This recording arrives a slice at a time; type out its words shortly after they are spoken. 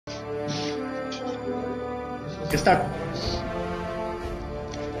Start.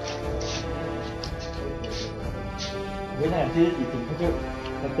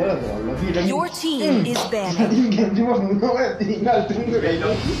 Your team is banning.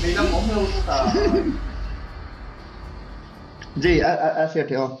 Gì à sẽ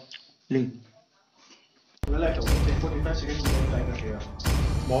theo Linh.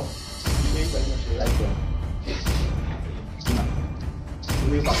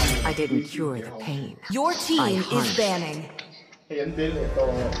 I didn't cure the pain. Your team is banning.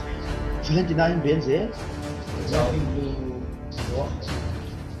 Valentina in biến dễ.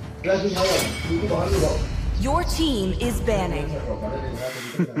 Your team is banning.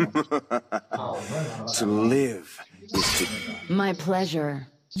 To live is to... My pleasure.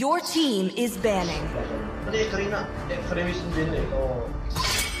 Your team is banning.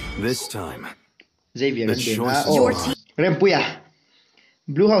 This time, Xavier the biến choice à. is Your mine. team. Rempuya.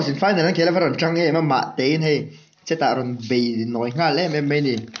 Blue House in final ang kailan faron chang eh mama tain hey sẽ tạo ron bay nói nga le em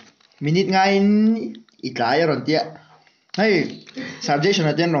ni minute nga in itlay ron tia hey suggestion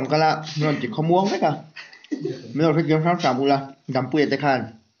na ten rong kala ron ti khomuang đấy cả mình rồi cái game khám phá mula đam puya te khan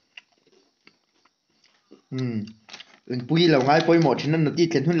pui lâu ngay pui một nên nó ti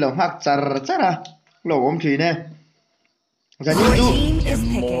ten hun lâu hak char chara lâu om chui nè Your team is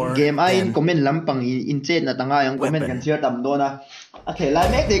picking. game ai comment lampang in chat na tanga yang comment kan share tam do na a khela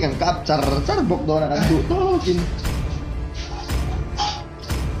mek de kan kap char char bok do na kan du to kin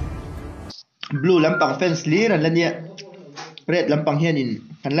blue lampang fence li ran lan ya red lampang hian in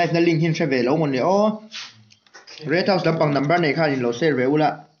kan live na link hin shave lo mon le o red house lampang number nei khan in lo share ve ula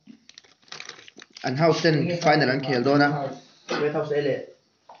an house ten final an khel do na red house ele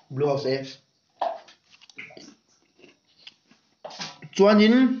blue house e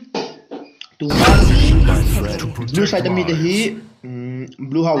chuanin blue side mi te hi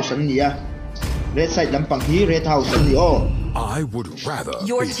blue house an nia red side lampang hi red house an ni o I would rather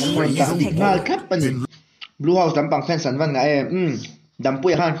Your be team free is to picking. ngal khap pani blue house lampang fans an van nga em dam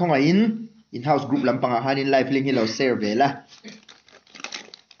pui han khong a in house group lampang a han in live link hi lo share ve la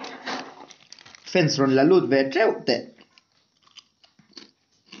fans ron la lut ve treu te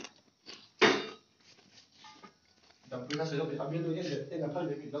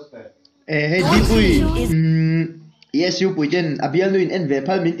hey di pui yes you pui jen abial nuin en ve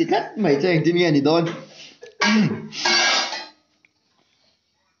phal min ti tlat mai cheng tin nge ni don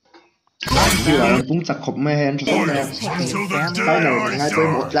pung chak khop mai hen thot na kai na ngai pui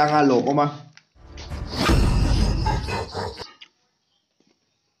một lang a lo ko ma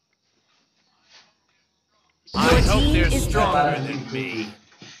Your team is stronger.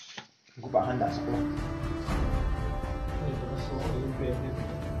 ku ba han da sa ko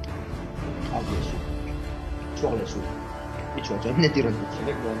ao ye su chuo le su i chuo chen ne ti ron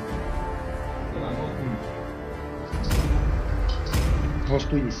host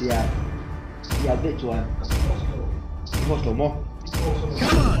tu inicia ya de chuan host lo mo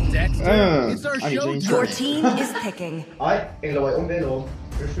Come on, Dexter. It's our show. Your team is picking. ai en lo om ve lo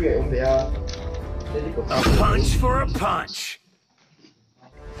free om ve a a punch for a punch.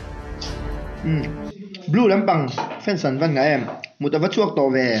 blue lampang fensan van nga em mutawa chuak to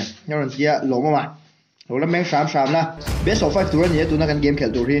ve yaron tia lo ma lo la meng sam la best of 5 tur ni tu na kan game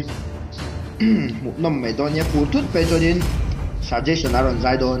khel tur hi nom mai don ya pur tut pe jonin suggestion aron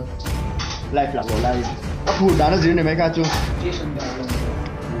zai don live la live a pur dana zir ne mai ka chu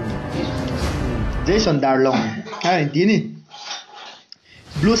Jason Darlong ha ti ni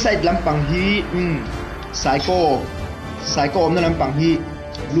blue side lampang hi psycho om na lampang hi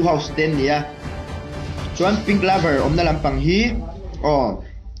blue house ten nia chuan pink lover om na lampang hi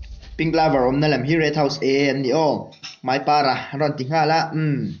pink lover om na lam hi red house a an ni mai para ron ti nga la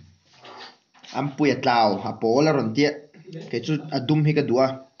am puya tlaw a pola ron tia ke chu adum hi ka dua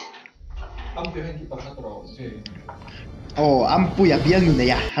am puya biang nu ne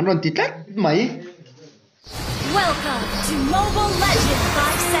ya han ron ti tlat mai Welcome to Mobile Legends!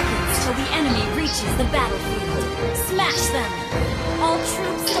 5 seconds till the enemy reaches the battlefield. Smash them! All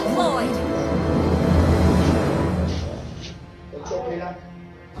troops deployed!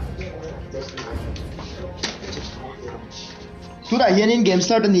 tu da hian in game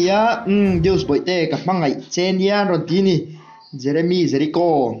start ania deus boite ka mangai chen ya ron ti ni Jeremy Jericho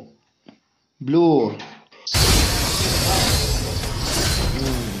blue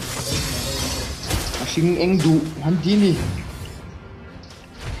sing eng du han ti ni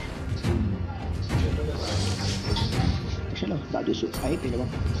selo da du su ai pe lo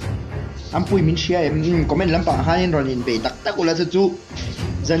am pui min share comment lam pa hanin ron in be tak tak ula chu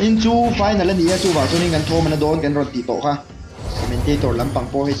zanin chu final ani ya chu wa chu ning kan thom na don kan ron ti to kha commentator lam pang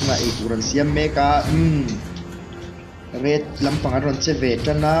po he chunga e turan siam me ka red lampang aron cheve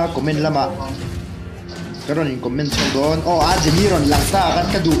chana comment lama karon in comment chong don a jeniron langta kan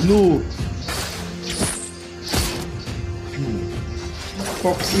kadu nu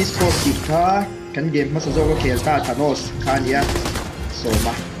Fox Esports ka kan game mas zo ko khelta Thanos khania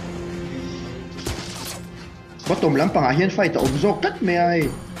soma bottom lampang a hian fight om zok tat me ai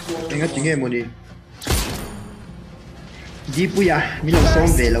enga tinge moni di puya milong som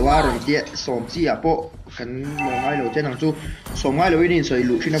ve lawa ron tie som chi apo kan mo ngai lo chen ang chu som ngai lo in soi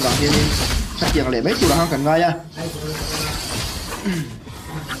lu thina bang hian in sakiang le mai tu ra kan ngai ya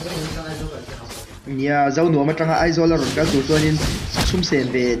nia zau nu ma tanga ai zola ron kal tu chuanin sum sen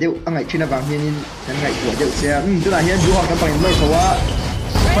ve deu angai thina bang hian in kan ngai tu deu se tu na hian du ha kan pang mai thawa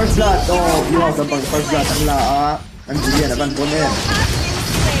first blood du ha kan pang first blood an la a an julia na ban bon em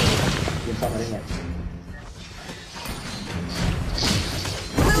yen sa ma ngai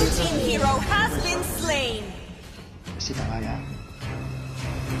Team hero has been slain. Sita ya.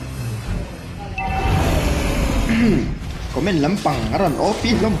 Komen lampang aron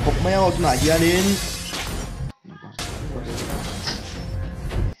opi lom pok mayo tuna hianin.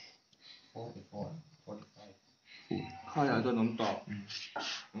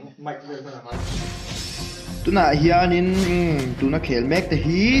 Tuna hianin tuna khel mek te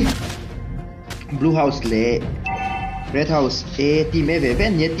hi Blue House le Red House A team A về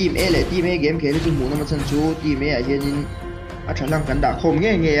ven nhé team A lại team A game kia chung muốn nó chân chú team A ở hiện in ở trong lăng cắn đá khom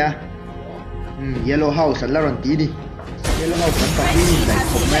nghe nghe à Yellow House là lần tí đi Yellow House vẫn còn đi nhìn lại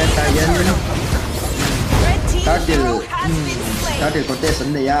khom nghe ta yên ta để có thể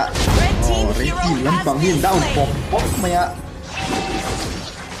sẵn này à Red team lắm bằng hiền đau bọc mày à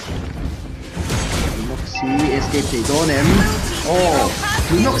Lunoxi escape thì đó ném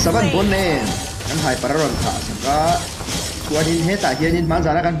Lunox sao vẫn bốn nè anh hai para ron thả sangka tuanin he ta hianin man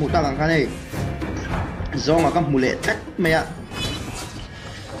zara kan huta kan khanei zonga kan mule tak meya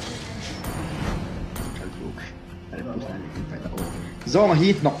zonga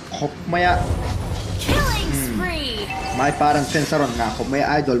hi nok khop meya mai para fan saron na khop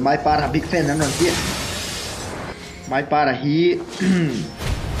meya idol mai para big fan nan non tie mai para hi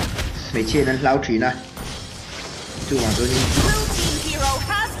mei chen nan lau tri na chu ma do ni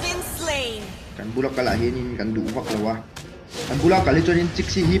kan bulak kala hianin kan du vak lawa kan bulak kali chonin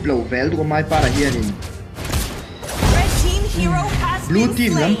chiksi hip lo vel tu ko mai para hianin blue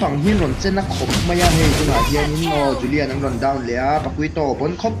team lampang hin ron chen na khop maya he tu na hianin Julian ang ron down le a pakui to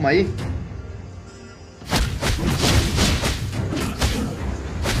bon khop mai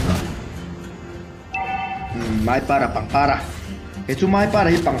mai para pang para he chu mai para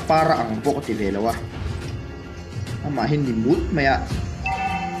hi pang para ang pok ti ve lawa ama hin ni mut maya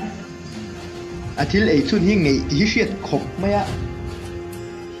Atil ấy chun hi ngày hi shit khop maya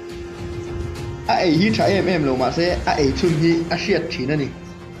a ấy hi cha em lo ma se a ấy chun hi a shit chi na ni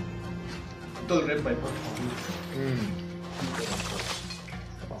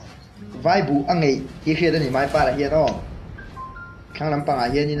vai bu ang ấy hi shit ni mai pa la hi no khang lam pang a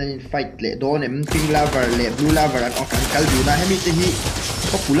hi ni na ni fight le do nem pink lover le blue lover an kan kal du na he mi te hi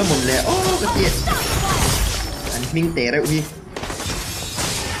ko pula mon le ka ti an ming te ra hi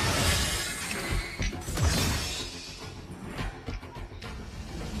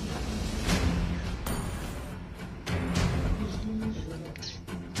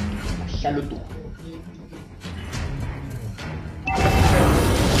Saluto.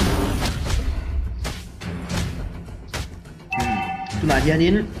 Tuna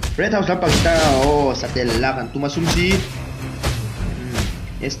hianin Red House lampang kita Satella kan tuma sumsi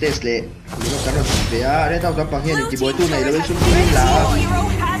Estes le Luno karon bea Red House lampang hianin tiboy tu nai level sumsi la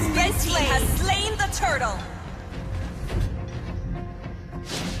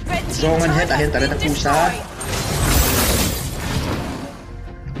Zongan het ahen tare ta pusa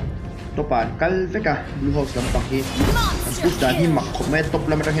Topan kal veka Blue House lampang hi an push dan hi mak khop me top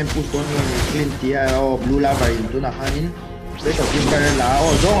lam rang hen push don clean tia blue lava in tu na hanin be to kim kan la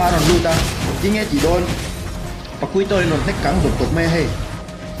zong aron lu ta tinge ti don pakui to non tek kang dot top me he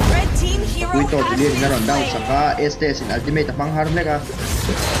pakui to ti lin naron down saka estes in ultimate pang har me ka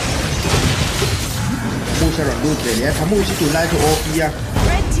mu saron lu tre ya thamu si tu lai to opia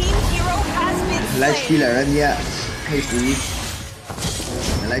life steal ania hey pui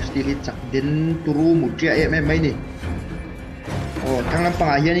lifestyle hit chak din turu mutria mai ni thang lam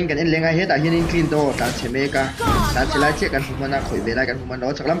panga hianin kan en lenga he ta hianin clean to ta cheme ka ta chila che kan humana khoi vela kan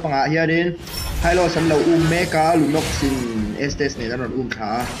humana chak lam panga hianin hailo san lo me ka lunok sin estes ne ron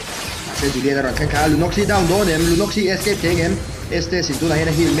tha se julia ron kha lunok si down do nem lunok si escape thengem estes sin tu la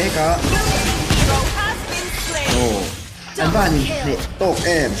hena heal me ka an van ne tok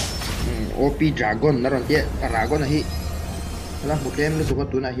em OP dragon na ron tie dragon hi là một game nó có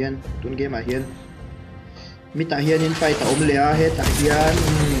tuần hiền tuần game mà hiền mi ta hiền in fight ta lea he ta hiền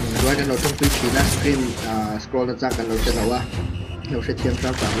rồi cái nó trong tuy chỉ là screen scroll nó ra cái nó sẽ đâu à nó sẽ thêm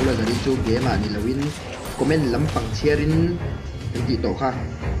sao cả là giờ đi chơi game mà ni là win comment lắm bằng share in đi tổ ha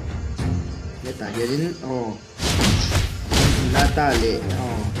mi ta hiền in nata le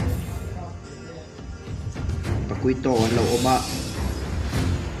quy tổ lâu ôm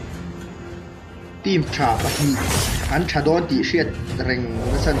team chả bắt hi hắn chả đón tỷ siết rèn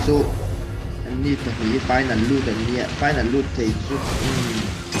nó sân số anh đi tập nghỉ final loot anh nhẹ final loot thì chút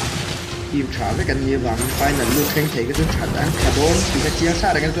team chả với cái như vậy final loot khen thấy cái chút chả anh chả đón thì cái chia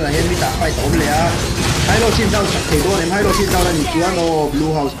xa cái chỗ này hết mi ta phải tóm lẹ hai lô xin sao sắp thấy đón em hai lô xin sao là nhị chúa nó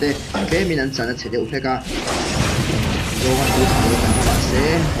blue house đấy cái mình ăn sẵn sẽ đều phải cả rồi hắn cứ thằng nó các bạn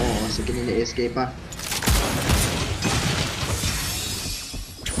sẽ cái này escape à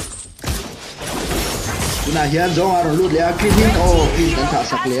na hian zong ar lut le kin hin kin tan tha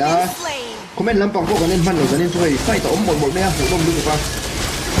sak le a comment lampang ko ganin man lo ganin choi fai to om bol me a hu dom lu pa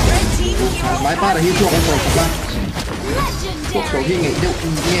mai pa ra hi chuak an to pa chuak to hi ngai deu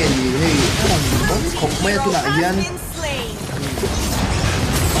nge ni hei bon khop me tu na hian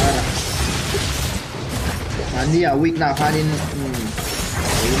ani a week na phanin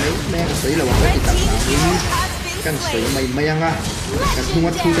mấy me sấy là cái tập nào kan sấy mày anga kan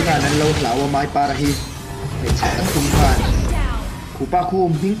thungat thu ta nan lo lawa mai pa ra hi anh cùng phản cụ ba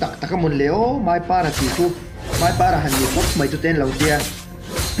khu miếng tắc tắc một léo mai pa là chỉ khu mai pa là hành nghiệp quốc mấy chỗ tên lâu kia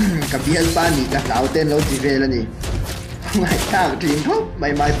cầm đi ba nị cả lão tên lâu chỉ về là nị mai ta chuyện khóc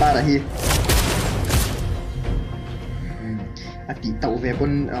mai pa là hi tí tàu về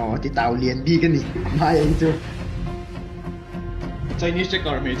con tí tàu liền đi cái nị mai anh chưa Chinese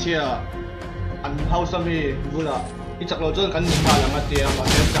checker mấy chia ăn hao sao mi vui là ít chắc lâu chân cắn những hàng là tiền mà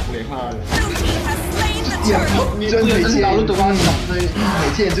em chặt liền hàng tiền chân mấy chia lúc tụi con mấy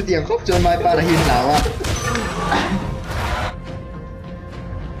chia chút tiền khóc cho mai pa là hiền nào à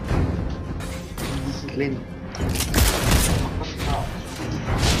lên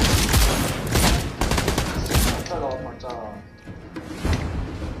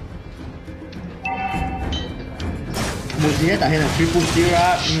một gì hết tại hay là triple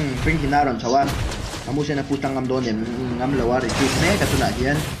zero phim thì nào làm sao anh kamu sẽ là putang ngam don em ngam lawa để chụp nè cái này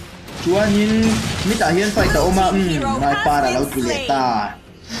hiền chúa nhìn mi ta hiền phải tao mà mai para lau tu lệ ta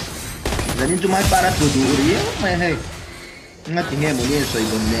giờ nhìn chúng mai para tu du uri mai hay ngat nghe một nhiên soi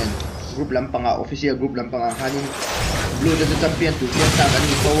bon nen group lampang official group lampang hanin blue the champion tu kian sa kan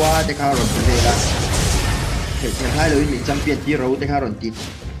ni kawa te kha ron te la he hai lối mình champion ti ro te kha ron ti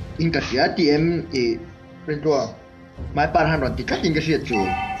in ka sia ti em e ren ro mai para han ron ti ka in ka sia chu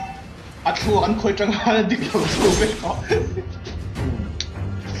thua anh khơi trăng hai đi kiểu thua với họ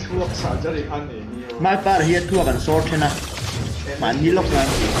thua xả cho đi ăn này mai pa là hiền thua gần sort thế nào mà ni lốc là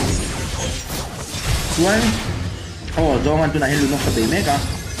thua do anh tu này luôn nó phải bị mấy cả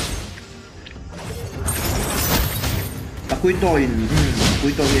ta cuối tôi hiền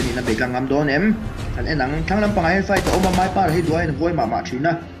thì nó bị căng ngắm đó em anh nắng thắng lắm bằng ai phải tổ mà mai pa là hiền đuôi nó vui mà chín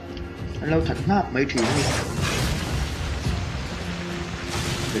á anh lâu thật nát mấy chín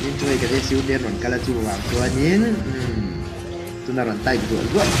jadi cuy kita siu dia ron kala tu wang tua nin tu na ron tai tu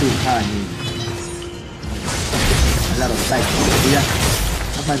luat tu ha ni la ron tai dia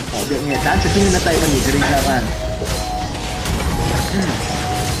apa kau dia ni dan sesuatu na tai ni kering kawan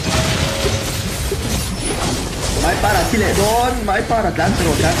mai para sile don mai para dan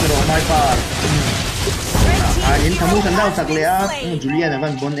ro mai para in kamu sandal sak lea Julian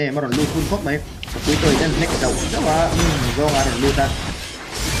avan bon maron lu kun kop mai kui toi dan nek dau dawa go ngaron lu ta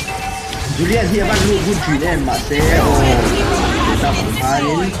Julian hier ban lu gun thủy em mà sẽ ta phẳng phá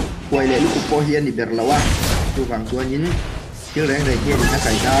đến quay lại lúc po hiền thì biệt lawa tu vàng tua nhìn chiếc rèn này kia thì nó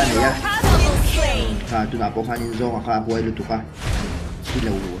cày ra này á tu nào po hanin zo ngà quay lu tu pa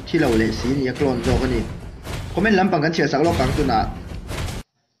thi lầu lệ xí thì clone zo cái này comment lắm bằng cái chia sẻ lo càng tu nào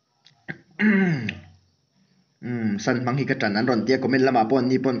san bằng hi cái trận ăn ron tia comment lắm mà pon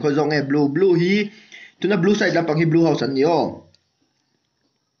ni pon khôi zo nghe blue hi tu na blue side lắm bằng hi blue house anh yo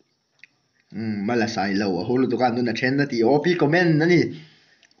mala sai lâu holo to kan na chen na ti op comment na ni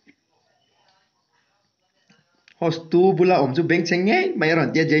host tu bula om chu beng cheng nge mai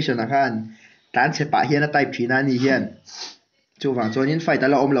ron tia jason a khan tan se pa hian a type thina ni hian chu wang chon in fight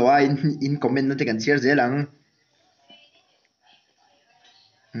ala om lawa in comment na te kan share je lang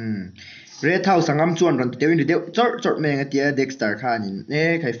red house sangam chuan ron te win deu chor me nga tia dexter khan in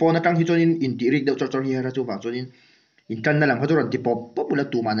khai phone atang hi chon in ti rik deu chor hi ra chu wang chon in kan na lang hatoran ti pop pula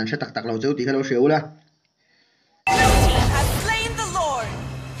tu manan sa tak lo zeu ti khalo sheula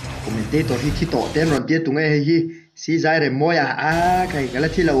commentator hi to ten ron tia tu nge hi si zai re moya kai kala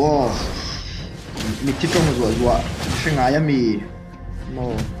thi lo mi thi tong zo shangai mi mo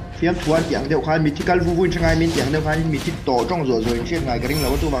phiam thuan tiang deuh khan mi thi kal vu vuin shangai min tiang deuh khan mi thi to tong zo in ngai garing lo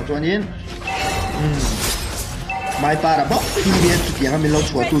tu bang chuan in mai para bo hi bien tu tiang mi lo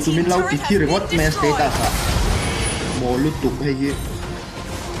chua tu min lo ti thi remote man status a mo lu tuk hei hi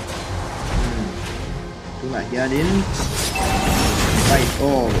tu ngai hianin Right,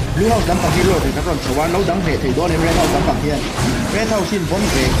 Blue House đấm bằng hero thì các con số nấu đấm về thì đó nên Red House đấm bằng hiền. Red House xin vốn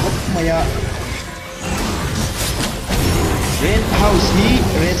về khóc maya. Red House hi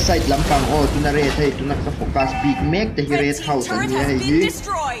Red side lắm bằng tu na Red hay tu na các focus big make thì Red House anh hay hi.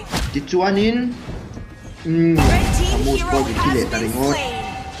 Thì chuan in một câu thì lệ tại ngôi.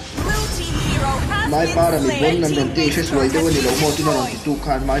 Mai para mi vốn nằm đồng tiền sẽ xoay cho anh lẩu mò tu na đồng tu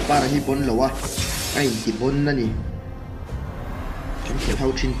khan mai para hi vốn lẩu anh thì vốn nè. Thể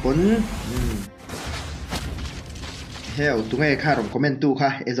thao chín bốn heo tụi ngay khai rồi comment tu khai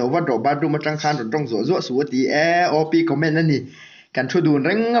giờ vắt đồ ba đu mà trăng khan rồi trong rửa xuống tí op comment nè nè cảnh cho đùn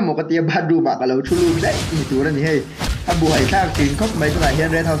răng một cái tia ba đu bạc là chu lu đấy như tụi nó nè heyถ้าบุยท่ากินครบไม่เท่าไหร่เฮียน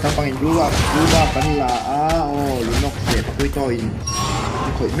เรทเท่าทั้งฟังรู้ว่ากันละลูกนกเสียบคุยต่อย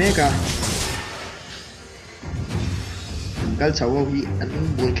ข่อยเมกะก็เฉาว่าวีอัน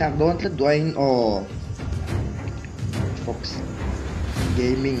บุยข้างโดนแล้วด้วยFox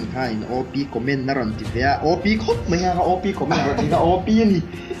Gaming hai OP comment na ron ti vea OP khop mai ha OP comment ron ti ga OP ni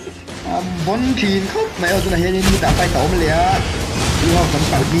bon thin khop mai au tu na hian ni ta pai tau ma le a lu ha kan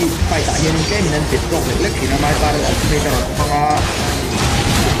pal bi pai ta hian game nan pet tok lek thi na mai pa la ti ta ron pa nga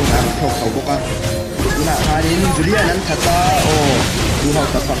tu na thok thau boka tu na ha ni julia nan thata lu ha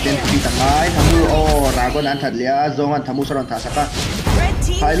ta pa ten ti ta mai thamu ra go nan that le a zong an thamu saron tha saka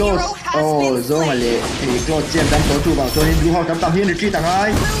hai lô do mà lệ thì cho chiên đâm tối chủ bảo cho nên du học đâm tạm hiên được chi tặng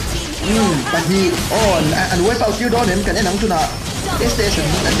ai bạch nhị anh quay sau siêu đó đến cái này nắng tu nào station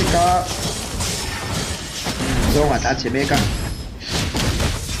anh chỉ có do mà ta chỉ mấy cái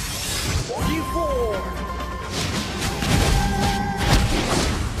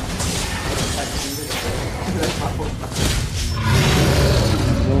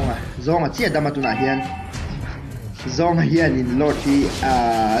do mà chiên đâm mà tu nào hiên Zong hian in lot hi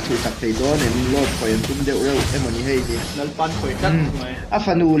thu tak thei do nen lot khoi tum deuh reu emoni hei hi nal pan khoi tak mai a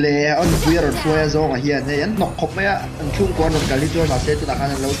fanu le on puir on foya zong hian hei an nok khop mai an chung kon on kali jo ma se tu ta khan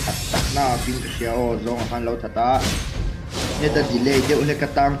lo that tak na pin sia zong khan lo thata ne ta delay deuh le ka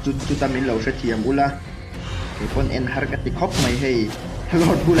tang chu ta min lo sha thiam ula ke kon en har ka ti khop mai hei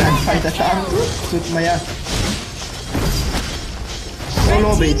lot bulan phai ta tang sut mai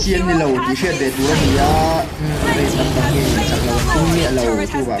Solo về chiên đi lầu chỉ chuyện về túa thì về tầm bằng hình chẳng là không nhẹ lầu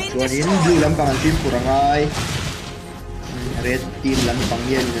tu bảo chúa đến dư lắm bằng phim của thằng ai red team lắm bằng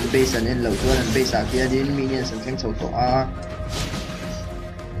nhiên nên bây giờ nên lầu chúa nên bây giờ kia đến minion sẵn sàng sầu tỏa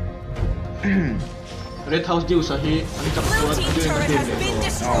Red House deal sa hi anh chặt chúa chơi cái game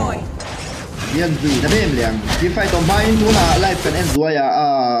này Yên vì nó bên liền khi phải tóm bay tu là live cần en rồi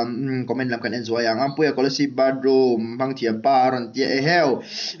comment làm cần en rồi ngam puya college bedroom bang thiam pa ron tie heo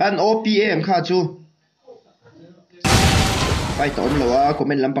an opm kha chu phải tóm lo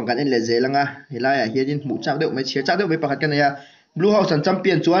comment làm bằng cần en le je langa hilai hian mu chak deuh mai chia chak deuh mai pakhat kan ya Blue House an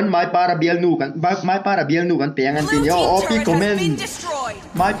champion chuan mai para bial nu kan peng an tin yo op comment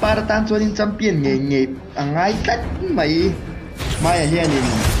mai para tan chuan in champion nge angai tat mai hian in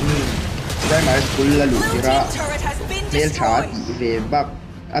Đây mà school là lũ ra mail chat về bác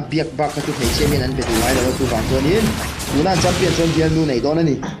biếc bác cái thấy xem mình ăn về tụi ai là tụi vàng tuần yên muốn ăn champion son tiền nu này đó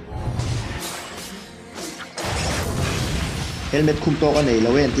nè helmet khum to cái này là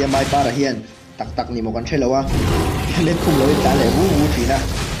quen tiêm mai para hiền tak ni một con chơi lâu à helmet khum lâu ta lại vũ chỉ na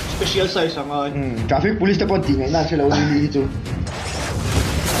special size sang ơi traffic police tập bọn tí ngày nào chơi lâu đi chú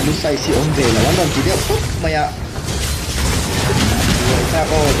lúc size si ông về là vẫn chỉ đeo phút mày à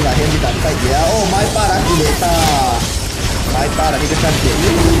thì là hiện đi tận tay kia mai para dileta mai para đi cái chân tiền như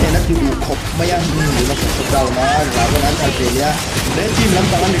thế nó cứ đủ khóc mấy anh nó cũng sụp đầu mà là con anh thay tiền ya để team lắm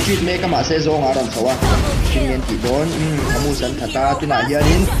bằng anh retreat mấy cái mà sẽ zo ngả đòn xấu à kinh nghiệm chỉ đón kamu sân thật ta tu nãy giờ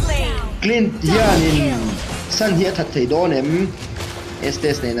đến clean giờ đến sân hiện thật thấy đó nem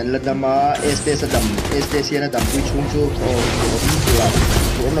estes này là đâm mà estes hiện là đâm quy chung chu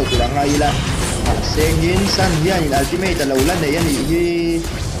tu là ngay là Sengin san hian in ultimate lo la nei ani hi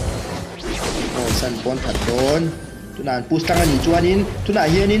san pon that don tunan push tang ani chuanin tuna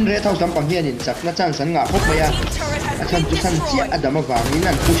hian in re thau sam pang hian in chak na chan san nga khop mai a chan tu san chia adama wangin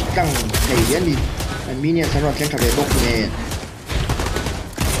an push tang thei hian ni an minion san ron thleng thave bok ne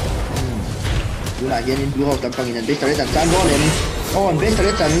tuna hian in Blue House tam pang in an base tare tan chan ro len on base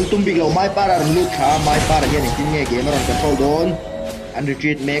tare chan tumbi lo mai para ron lut kha mai para hian in nge game ron control don and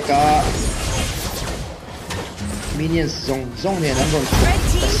retreat meka minions zong ne nan ron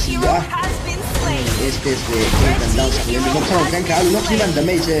sia este kan down sa le nok thong kan ka nok ni man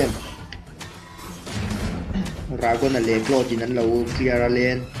damage Ragon le close din an lo clear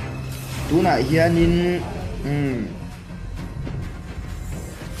alen tuna hianin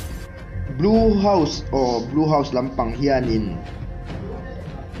Blue House lampang hianin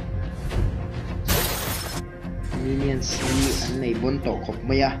minions ni an nei bon to khop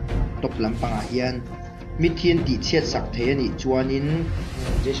maya top lampang a hian mithian ti chet sak the ani chuanin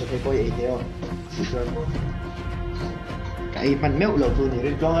je sa thei poi e deo kai man meu lo tu ni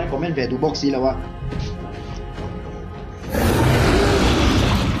rin tlong ai comment ve du box si lawa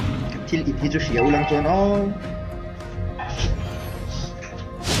til i phi chu hriau lang chuan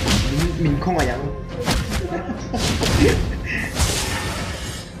mình không phải dạng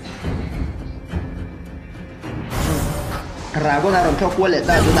Ragon aron thao qua lệ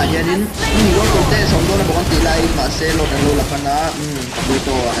ta tu na hianin lo ko te som do na bon ti lai ma se lo na lo la pana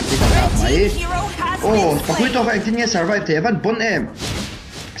pakuito anti ta mai pakuito fa tin nge survive the van bon em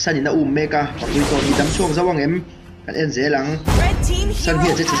sanina meka pakuito ni dam chuang zawang em kan en ze lang san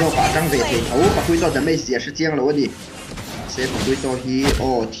bia che cho pa tang ve the thau pakuito da mai sia shi chiang lo di se pakuito hi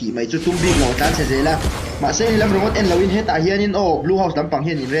thi mai chu tum big lo tan se la ma se lam remote en lawin he ta hianin Blue House lampang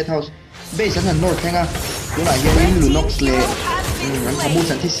hian in Red House base an north thenga tuna hianin Lunox le an thamu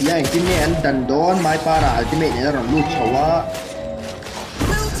san thi sia eng tin ne an dan don mai para ultimate ne ron lut chawa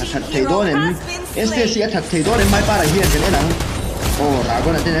that thei don em este sia that thei don em mai para hian kan enang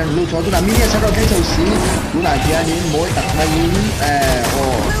Ragon an ten lut chawa tuna mini sa ro thei chau si tuna hianin moi tak hain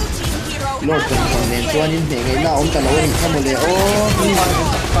Lord kan nen chuanin ne ngai na ta lo ni khamole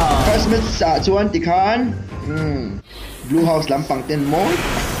first match sa chuan tikhan Blue House lampang ten mo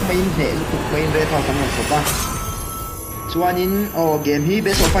main Red House an so pa chuanin game hi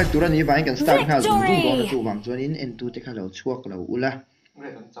best of 5 turan ni vai kan start ha zum do na chu wang chuanin n2 te kha lo chuak lo ula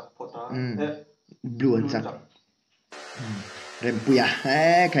Blue an chak rem puya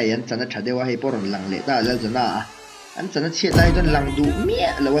kai an chana thadewa hei poron lang le ta lal jana an chana chiat lai don lang du mia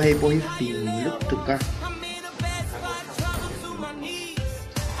lo hei poi fing luk tuka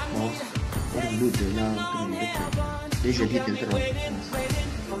loot de na để sẽ hit được rồi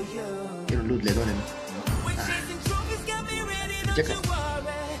cái loot lấy đó này chắc là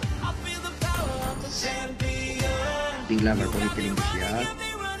tinggal berpoli piling siap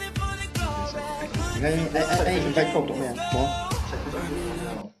ngay phải cột tụi mày có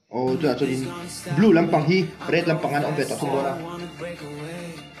tôi đi blue lampang hi red lampang anh ông về tao không đó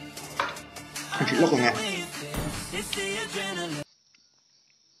anh chỉ lóc rồi nghe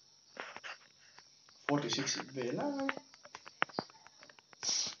 46 về là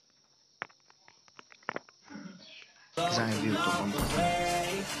Giang view to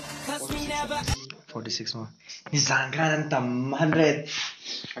 46 mà Giang ra đang tầm 100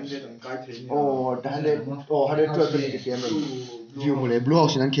 100 100 cái game rồi view một Blue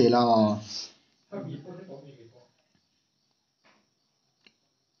House đang kể là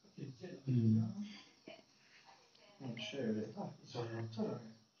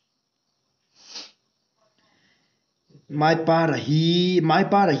mai para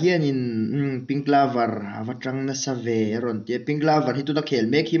hian in pink lover awatang na save ron te pink lover hi tu da khel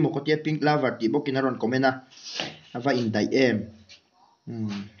mek hi mo ko te pink lover ti bokin ron komena awa in dai em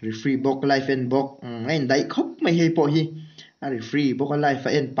free book life and book in dai khop mai hei po hi ari free book life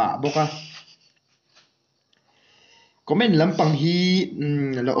and pa boka comment lampang hi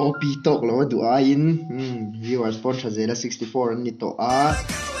lo op tok lo du a in viewers sponsor zela 64 ni to a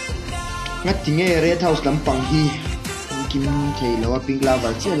ngatinge Red House lampang hi kim thei lo pink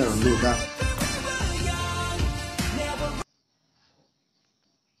lover che la ron lu ta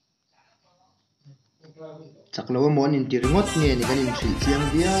chak lo mon in tiringot nge ni kan in thil chiang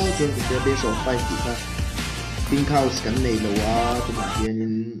dia chen ke be so 5 ti ta pink house kan nei lo a tu ma hian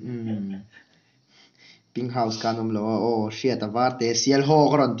in pink house kan om lo shit awa te sial ho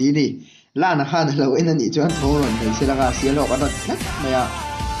ron ti ni la na khan lo en ani chuan tho ron nei se la ga sial ho ka ron maya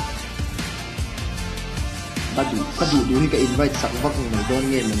ka du hi ka invite sak vak nei don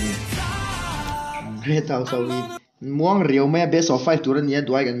nge mani Red House so ni muang riau me best of 5 turan ya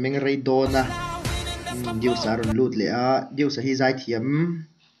duai kan meng rei dona diu saron lut le a diu sa hi zai thiam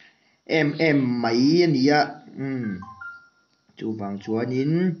em mai ni ya chu wang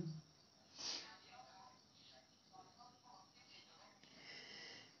chuanin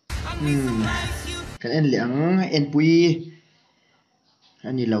kan en liang en pui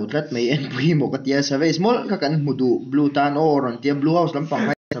ani lo trat mai en pui mo ka tia survey small ka kan mudu blue tan o ron tia blue house lampang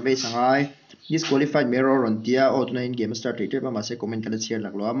mai survey sangai disqualified mirror ron tia o tuna in game start later ma se comment kan share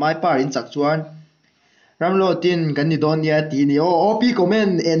lak lo mai par in chak chuan ramlo tin kan ni don ya ti ni o op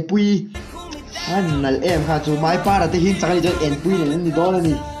comment en pui an nal em kha chu mai par ate hin chak ni jon en pui ni don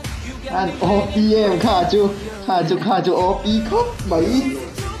ni an op em kha chu op khop mai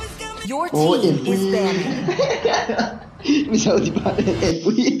Your oh en team pui is banned. mi sao di ba en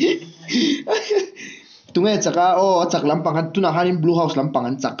pui tungai chaka o chak lampang han tuna hanin blue house lampang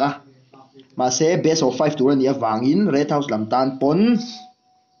an chaka ma se best of 5 tur ani awangin red house lam tan pon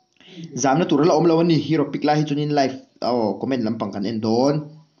zamna tur la om lo ani hero pick la hi chunin live comment lampang kan endon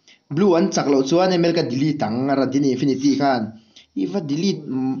blue an chak lo chuan email ka delete tang ra din infinity khan ifa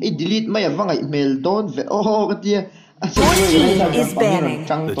delete mai awanga email don ve ka tia Your team is banning.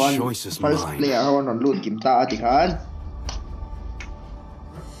 The choice is first mine. player on loot kim ta ati khan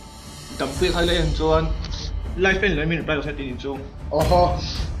Dampui khai lên chuan live en min reply set in chu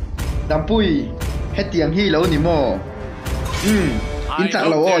dampui hetiang hi lo ni mo in chak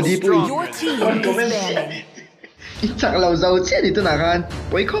lo di pui Your team is banning. in chak lo zau che ni tu na khan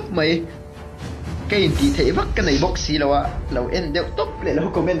poi khop mai cái in ti thei vak cái này box xí lo a lo en deu top le lo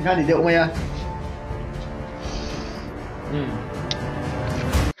comment khan ni deu mai a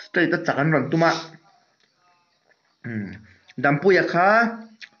straight ta chakan ron tuma dampui a kha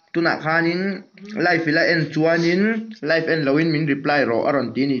tuna khanin live ila en chuanin live en loin min reply ro aron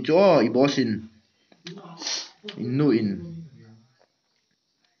ti ni chu i bosin in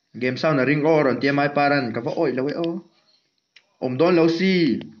game sound na ring ron ti mai paran ka va oi lo e o om don lo si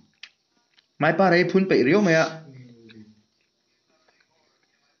mai pa rei phun pe rio mai a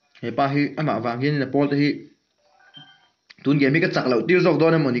he pa hi ama wangin na pol te hi tun game mi ka chak lo tir jok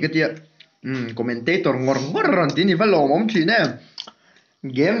don mo ni ka tia commentator ngor ron ti ni va lo mom thi ne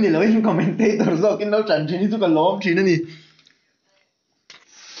game ni lo in commentator zo kin lo chan chini tu ka lom chini ni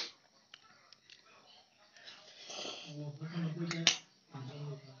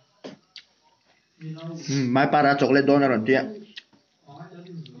mai para chocolate donor ron tia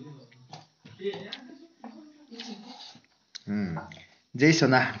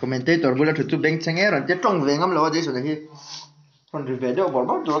Jason à commentator bula thu beng chenge ron tia tong ve ngam lo Jason hi kon ri ve do bor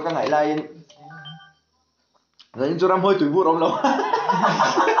bor tu ka ngai lai Zain chu ram hoi tui bu rom lo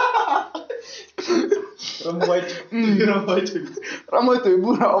ram hoi tui bu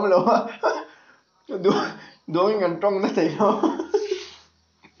rom lo do ngan trong na thei lo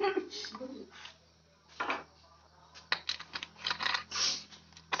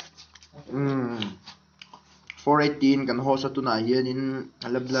 418 kan host atuna hianin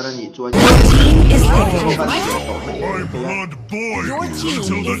alablarani chuan Your team is banned. Your team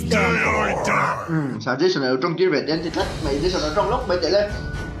is banned. suggestion ở trong kia về đến thì thích mày đi sao trong lúc mày chạy lên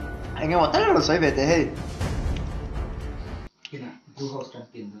anh em mà tắt rồi xoay về thế hey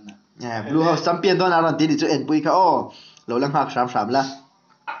blue house champion đó nào tí đi cho en pui ka o lâu lăng hạc sám la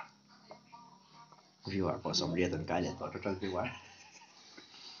viewer có xong riết tận cái này có cho viewer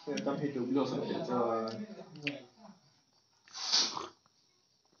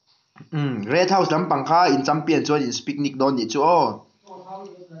red house lampang kha in champion chuan in picnic don ni chu o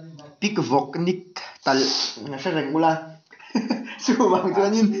pick vok nick tal na sa reng mula su mang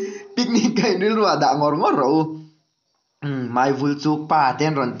chuan in picnic kai ril ruwa da ngor ro mai vul chu pa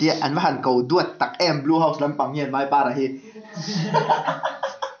ten ron tia an ma han ko duat tak em blue house lampang hian mai pa ra hi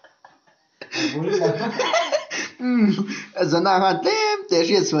zana han tem te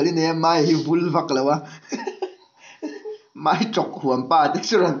ri suali ne mai hi vul vak lawa mai chok huam pa te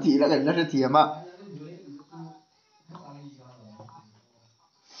suran thi la na sa thi ma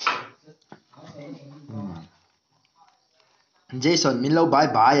Jason min lo bye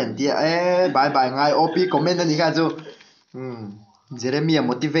bye an tia bye bye ngai op comment ani ka chu Jeremiah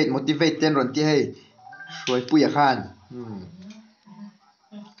motivate ten ron tia hey shoi pui khan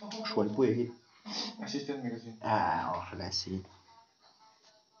shoi pui hi assistant magazine la si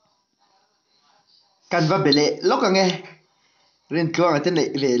kan va bele lok ange ren ko ate nei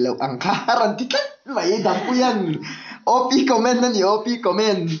le lo ang kha ran ti mai dam puyan op comment ani op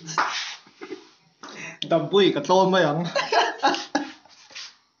comment Dampui ka tlom mai ang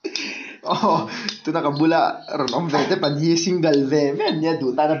tu na kabula ron om ve te pan hi single ve men ya du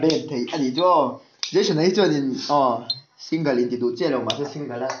ta na ben thei ani jo Jason ai chuan in single in ti du che lo ma se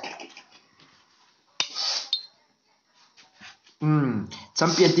single a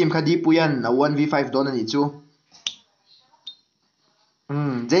champion team khadi puyan na 1v5 don ani chu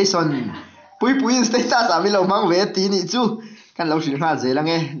Jason pui status a mi lo mang ve ti ni chu kan lo sil ha ze lang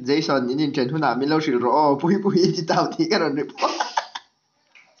e Jason in tren huna mi lo sil ro pui ti tau ti ka ron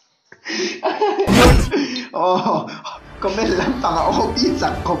oh comment lampang OP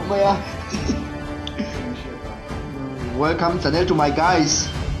chak khop maya welcome channel to my guys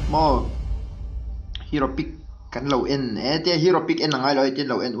mo hero pick kan lo en te hero pick en ngai loi te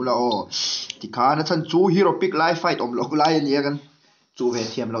lo en ula o ti kha na chan chu hero pick live fight om lo lai ni kan chu ve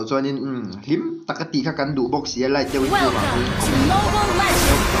thiam lo chuan in him takati kha kan du box ya lai te wi tu ma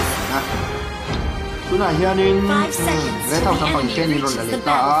tuna hianin re thau sam pang chen ni ron la le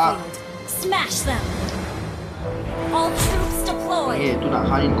ta smash them all troops deployed tuna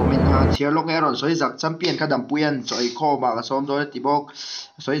khanin comment ha chiar lok eron soi jak champion kha dam puyan choi kho ma ka som do ti bok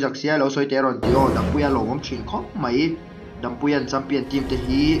soi jak sia lo soi te ron ti o dam puyan lo ngom thin kho mai dam puyan champion team te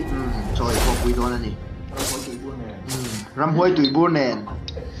hi choi kho pui do na ni ram hoi tui bu nen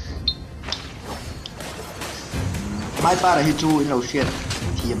mai pa ra hi chu in lo shet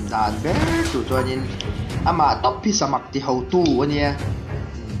thiam dan be chu chuanin ama top pi samak ti ho tu ania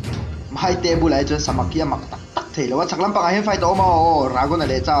mai te bu lai chuan samak ki amak tak tak thei lo wa chaklam pa hen fight o ma o ragon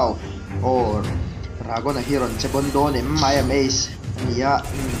le chao o ragon a hiron chebon do ne mai amaze ania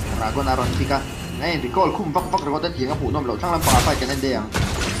ragon a ron fika nei recall khum vak vak ro ta thianga pu nom lo changlam pa fight kan de ang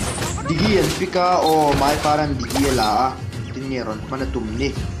digi en fika o mai paran digi la tin nge ron mana tum ni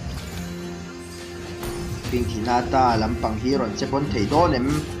pink hinata lampang hiron chebon thei do nem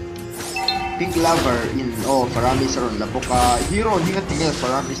pink lover in Faramis ron la boka hero hinga tingel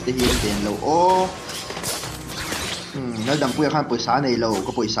Faramis te hi ten lo na dam puya khan poisa nei lo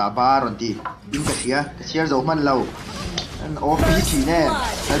ko poisa ba ron ti pink ka sia zo man lo an pi thi ne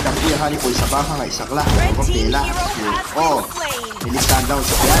na dam puya khan poisa ba khan ai sakla ko pe la militan daw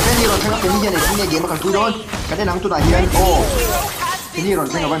ya ni ron thanga pe ni ne ni game ka tu don ka de nang tu da hian ini ron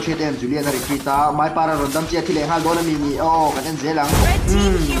thanga ban chetem Julian na rikita mai para ron dam chia thile hal do na mi ni ka den zelang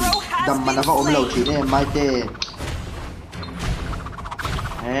dam manava omlo thi ne mai te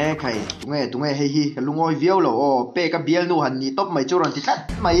khai tunge hi lungoi viau lo pe ka biel nu han ni top mai chu ron ti tat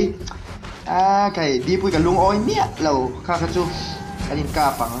mai khai di pui ka lungoi mia lo kha chu anin ka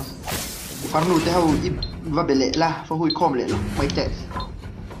pang farnu te hau i va bele la fa hui khom le lo mai te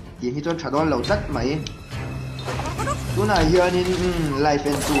ti hi chon chadon lo tat mai tuna hianin life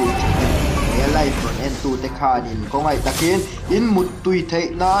and two life and two te khanin ko ngai takin in mut tui thei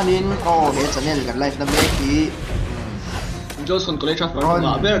na nin he channel kan life na me ki Johnson College of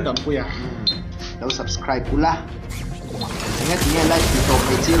Roma ber dam puya lo subscribe pula nge tinge live ti to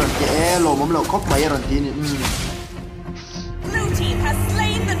pe chi ron ke lo mom lo khop mai ron tin Blue team has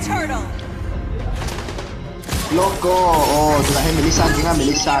slain the turtle. Loco tu la Melissa tinga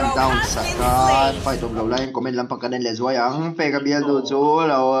Melissa down sakan fight dom lo line comment lam pang kanen le zoyang pe ka biel du chu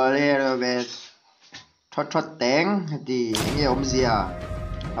lo le ve thot teng ti nge om zia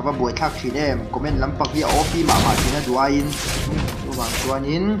ava buai thak thi em comment lam pak hi op ma thina duain tu wang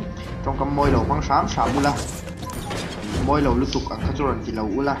chuanin trong kam moi lo bang sam mula moi lo lutuk ang khachuran ti lo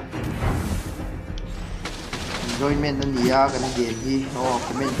ula enjoyment na niya kan game hi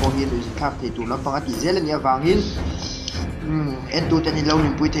comment po hin usi thak thi tu lam pang ati zel ania wangin en tu tan lo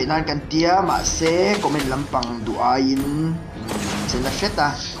nim pui thei nan kan tia ma se comment lam pang duain chen la feta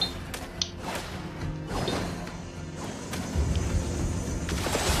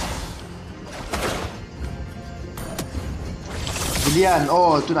Julian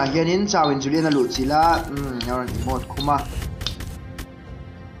tu na hianin chawin Julian alu chila yaran mod khuma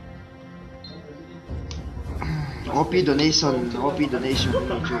OP donation chu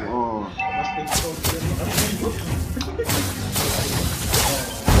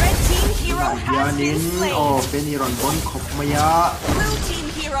Red team hero has been slain. Penny ron bon khop maya Blue team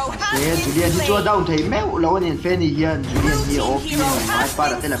hero has been Julian hi chu slain. down thei meu lo anin Penny hian Julian hi OP mai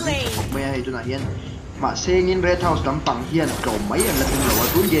para te la khop maya hi tu na hian ma sengin red house lampang hian to mai an la tin lo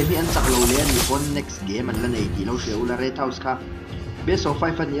tun game hi an chak lo le ni kon next game an la nei ti lo se ula red house kha best of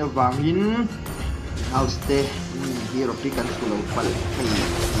 5 an ya wangin house te hero pick an lo pal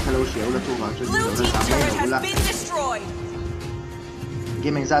hello se ula tu ma chu Blue lo team sa turret mai ula has been destroyed.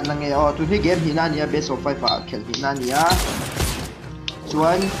 game exam na nge tu hi game hi na nia best of 5 a khel hi na nia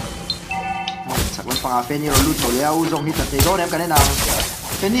chuan chak lampang a Penny ro lu to le u jong hi ta te do nem kan na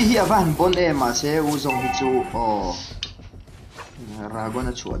Penny hi avan bon ma se u zong hi chu ragon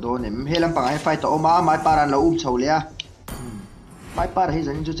a chu do nem helam pang ai fight to ma mai paran lo chho le mai par hi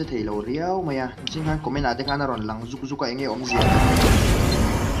zan chu che thei lo riau maya jing han comment ate kana ron lang zuk ka enge om zia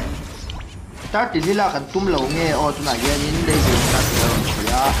tar ti lila kan tum lo nge tu na yan in de zin ta ron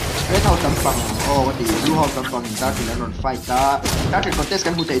ya re thau tam pang ti lu ho tam pang ta ti ron fight ta ti contest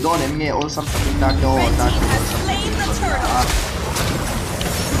kan hu thei do nem nge all something ta do ta Has slain the turtle.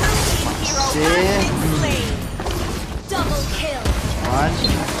 se double kill. chuan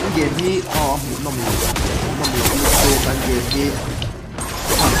เกมที่นมดูกันเกมที่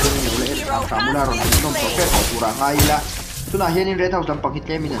ทำเป็นอยู่เลยทำมูลารอนนมประเภทของตัวง่ายละทุนอาเฮียนี่เรทเอาจำปักฮิตเ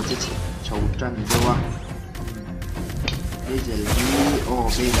กมมีนั่นจะชาวจันเจ้าว่าเอเจลที่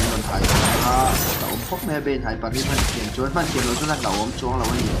เบนมันหายไปละแต่ผมพบแม่เบนหายไปที่มันเขียนจวนมันเขียนเราจนนักเราจ้วงเรา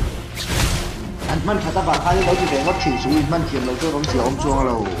วันนี้อันมันขัดตาบาดเราที่เป็นว่าถิ่นสูงมันเขียนเราจนเราเสียจ้วงเ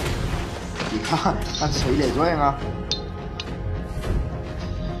ราอีกข้ามันสวยเลยด้วยอ่ะ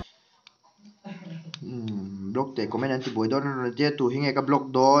บล็อกแต่ก็ไม่นั่นที่บวยโดนเราเจ้าตัวยังไงกับบล็อก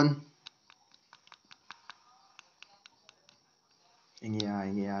โดนยังไง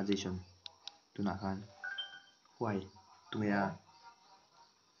เจสันตัวหนักกันห่วยตัวยัง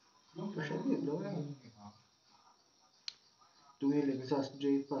ตัวเล็กสัสเจ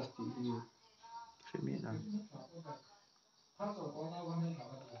ฟัสตีใช่ไหมนะ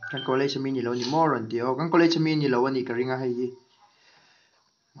กันก็เลยจะมีนี่เรานี่มอรันเดียวกันก็เลยจะมีนี่เราวันนี้ก็ริงอะไร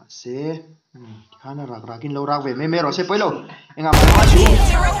มาเซ่ข้าน่ารักกินเรารักเว้ยไม่รอเซ่ไปเราเอ็งอ่ะมาชู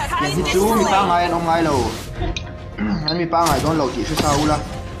ยังที่ชูมีป้าไงน้องไงเราอันมีป้าไงโดนเราจีช่วยเช้าละ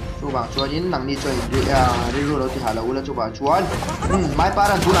ชูบางชวนยินหนังนี่ช่วยรีรู้เราที่หาเราละชูบางชวนไม้ป้า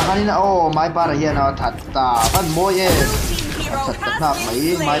ดันชูหนังนี่นะไม้ป้าเฮียนะถัดตาพันโมยถัดหนักไหม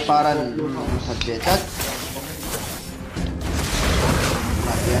ไม้ป้าดันถัดเบ็ดถัด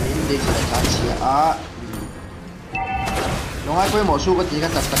เฮียนี่เด็กสุดท้ายเสียน้องไอ้พวกหมอสู้ก็ตีกั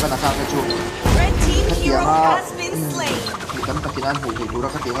นตัดกันนะครับกันชูถ้าเกี่ยงมีกันตัดที่นั่นหูถูกแล้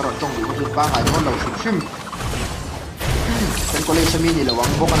วก็ตีกันรอนต้องดูก็คือป้าหายโดนเราชิมเป็นคนเล่นชมีนี่ระวัง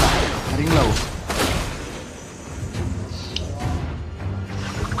พวกมันนะริ้งเรา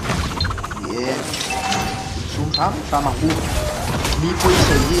ซูมซ้ำหมังบูมีคุย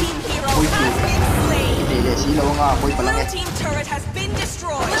สีคุยผิวนี่เลยสีเราง่ะคุยพลังเอง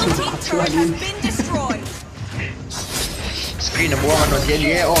สกรีนนะบัวมันโดนเย็นเ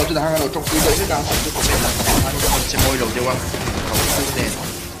ย่จุดทางเราจงคุยเลยด้วยกันผมจะคอมเมนต์นะอันนี้มันจะมวยเราเดี๋ยวว่าเขาพูดเนี่ย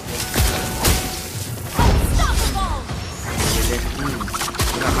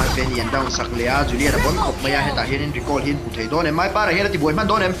มาเป็นยันดาวสักเลียจูเลียนะบนขบมาอยากให้ตาเห็นริโก้เห็นผู้ไทยโดนเนี่ยไม่ป้าอะไรเห็นติบวยมัน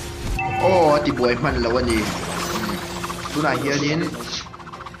โดนเนี่ยติบวยมันแล้ววันนี้ดูหน้าเฮียนิน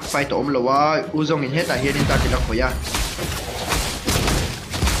ไฟโตมแล้วว่าอุซงเห็นให้ตาเห็นตาติดแล้วขอยา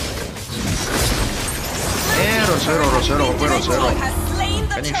รอเซอร์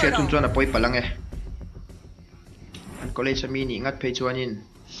กันยังเชื่อทุนจวนอ่ะปอยพลังไงอันก็เลยจะมีนี่งัดเพจวน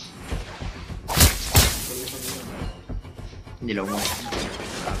นี่เรา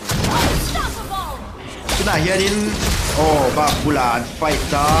สุดท้ายยันบาบุลานไฟ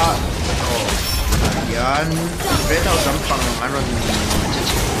ต้ายันเรทเอาสัมปังอันนั้น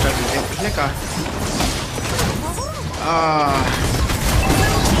จะเล็กอะ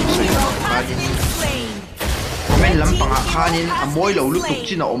แม่นลำปังอาคานินอมวยเราลุกตุก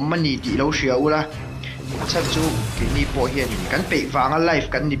จีนอมมันนี่ดีเราเชียวละชัดจูกินนี่พอเห็นกันเปะฟังอะไร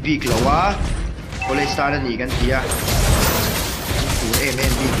กันนี่บีกแล้ววะก็เลยสตาร์ทนี่กันทีอะเอ็ม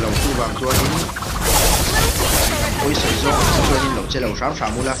บีเราสู้บางตัวนี้โอ้ยสวยจังตัวนี้เราเจอเราสา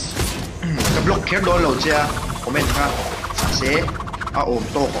มมูละกับล็อกแคร์โดนเราเจอคอมเมนต์ครับเซ่โอม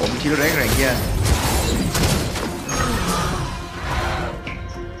โตของที่แรงเงี้ย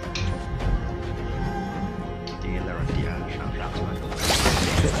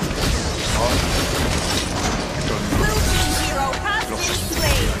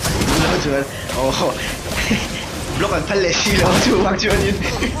เชิญบล็อกกันพันเลชีแล้วชูบางชวนยิน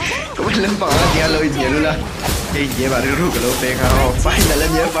ก็เป็นเรื่องฝั่งเดียวเลยเดียวรู้ละเดี๋ยวมารู้กันแล้วเป็นเขาไฟนั่นแล้ว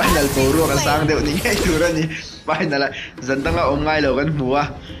เนี่ยไฟนั่นโผล่รู้กันสร้างเดี๋ยวนี้ให้ดูแล้วนี่ไฟนั่นแหละจันตั้งก็อมง่ายเลยกันหัว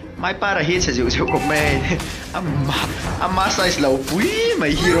ไม่ป้าระฮิตเสียอยู่กับแม่อามาไซส์เราปุ้ยไม่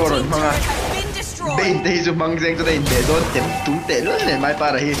ฮีโร่หรอกมั้งเบนเตย์จุบังเซงตัวเองเบโดนเต็มตุ้งเตะเลยเนี่ยไม่ป้า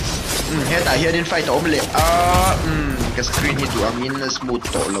ระฮิตเฮ้แต่เฮียดินไฟต่อมเลยกับสกรีนที่ดูอามินสมูท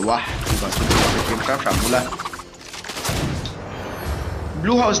โตแล้ววะบางส่วนเป็นเกมกราฟมูละ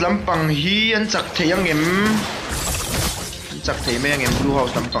Blue House ลำปังฮีอันจักเทียงเงิมจักเทียไม่ยังเงิม Blue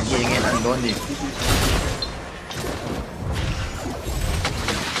House ลำปังฮียังเงิมอันโดนนี่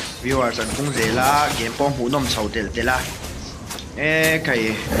วิวอาร์สันพุ่งเจล่าเกมป้องหูนมเฉาเตล่าใคร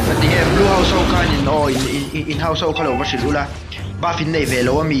ปฏิเหตุ Blue House เข้ากันอิน House เข้าเราไม่ใช่รู้ละบ้าฟินในเวล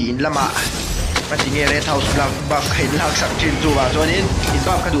ว่ามีอินละมาปฏิเหตุ Red House ลำบ้าใครลักสักชิ้นตัวส่วนนี้อิน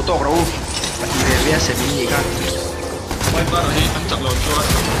บ้าก็ดูโต๊ะเราปฏิเหตุเวียเซมินี่กันไม่ป้าอะไรอันจักเราช่วย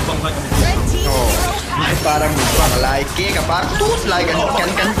ต้องให้ไม่ป้าเราหมุนฟังอะไรเก๊กับป้าตุ๊ดอะไรกัน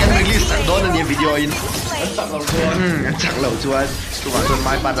รีลิสโดนในวิดีโออินอันจักเราช่วยตัวส่วนไ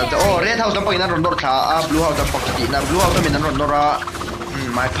ม้ป้าจะเรทเท่าจำเป็นนั้นรอนดอร์ขาบลูเฮาจำปกตินะบลูเฮาต้องเป็นนั้นรอนดอร์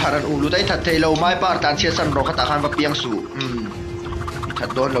ไม้ป้าเรารู้ได้ทัดเทเราไม้ป้าการเชียร์สันรอคตาขันมาเปียงสู่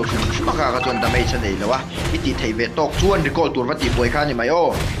that don lo shum maka ka ton damage nei lawa iti thei ve tok chuan recall tur va ti boi kha ni mai o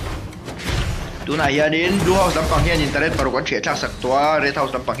tuna hianin blue house lampang hian internet paru kan thia thak sak tua red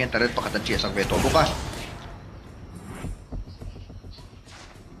house lampang hian internet pakhat an thia sak ve to boka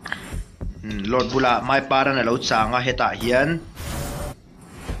Lord Bula mai para na lo changa heta hian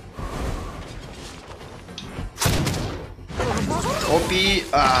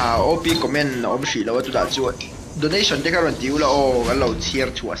OP comment om shi lo tu da chu donation te ka ron tiu la o kan lo chiar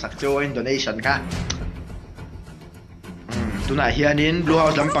chua sak join donation ka tuna hianin blue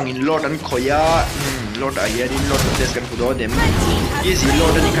house lampang in lord an khoya lord a hianin lord test kan pudo dem easy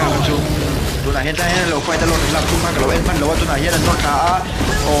lord ani ka chu tuna hen ta hen lo fight the lord lak tu ma ka lo en pan lo tuna hian lord ka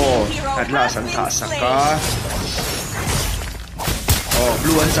o atla san tha saka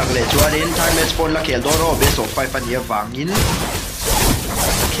blue an sak le chuanin time match pon la khel do ro best of 5 an ya wangin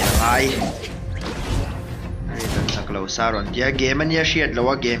khel ai dan sak lo saron dia game an ya shiat lo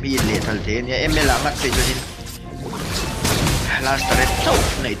game hi le thal the nia ml ngat te chu last red to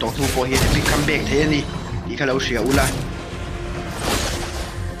nei to tu po hi ni comeback the ni ti khala usia ula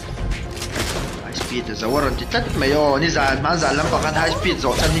high speed zawaron ti tat mayo ni zan man zan lam pakhat high speed zo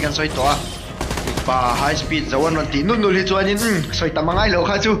chan ni kan soi to pa high speed zawaron ti nu li chuanin soi tamangai lo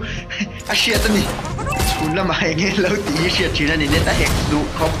kha chu a shiat ni chun lama nge lo ti shiat thina ni ne ta hek du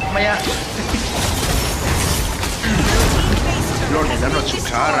khop maya lord ni dan ro chu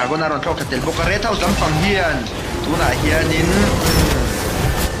khara go na ron thok tel boka re thau sam pang hian tuna hianin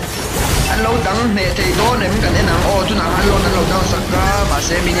an lo dang ne thei do nem kan enang o tuna an lo dang sakra ma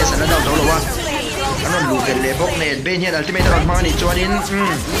se mini sana dau do lo wa anon lu kel le bok ne be hian ultimate ron mani chuanin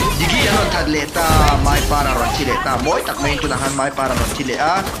digi anon that le ta mai para ron chi le ta moi tak main tuna han mai para ron chi le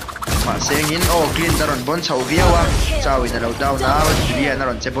a ma sengin o clean daron bon chau viawa chawin lo dau na dia na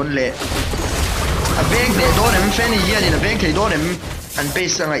ron che bon le a bank ne do nem feni hian in a bank thei do nem an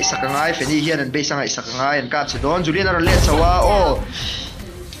base sangai sakangai feni hian an base sangai sakangai an ka chidon Julian ar le chawa o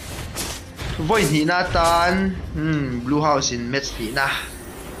voi ni na tan blue house in match ni na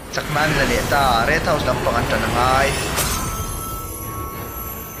chakman na le ta red house dam pang an tanangai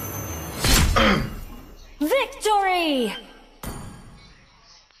Victory!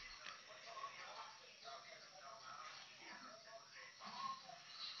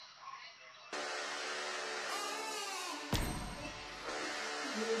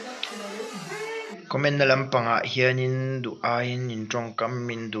 comment na lampanga hianin du ain in trong kam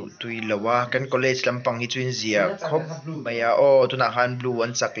min du tui lawa kan college lampang hi chuin zia khop maya o tuna han blue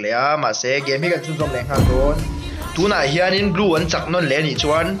an chak le a ma se game hi kan chun jom leng ha don tuna hianin blue an chak non le ni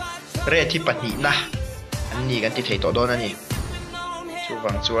chuan red thi pahni na an ni kan ti thei to don ani chu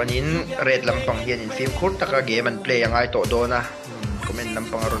wang chuanin red lampang hian in film khur taka game an play angai to dona comment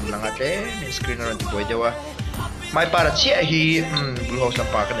lampang ron langa te min screen ron ti boi dewa mai para chia hi blue house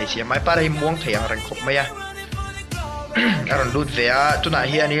lampa kan nei chia mai para hi muang theiang rang khop maya aron lut vea tuna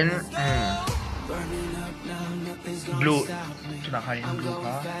hianin blue tuna hain blue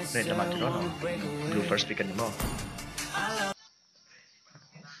ha red lama tiro no blue first pick animo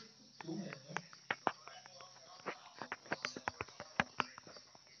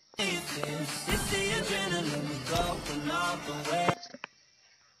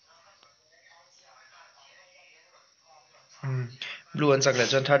blue an sakle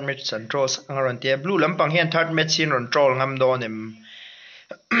chon third match control angaron tia blue lampang hian third match in control ngam don em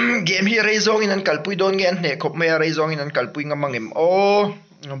game hi reizong in an kalpui don nge an ne khop mai reizong in an kalpui ngamang em o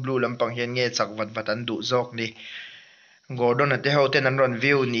blue lampang hian nge chak wat an du jok ni gordon ate ho ten an ron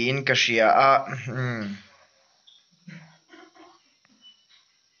view ni in kashia a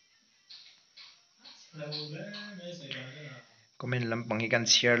comment lampang hi kan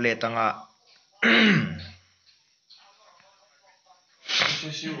share le tanga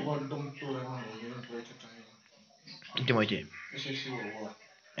Itu mau je.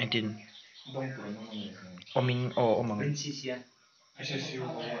 Entin. Oming omang.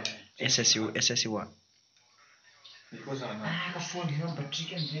 SSU wa.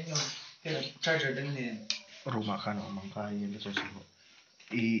 Rumah kan omang kaya yang betul sih.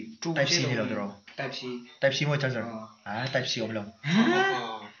 Type C ni lo. Type C mau charger. Type C om lo.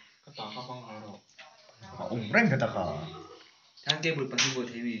 Kata apa ngaro? Reng kata ka. Thang table pagi buat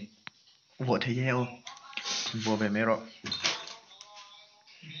heavy. Buat heavy o. Buat bemero.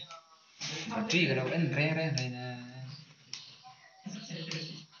 Bateri kalau en re na.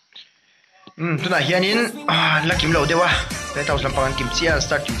 Tu nak hianin la kim lo dewa. Red house lampangan kim cia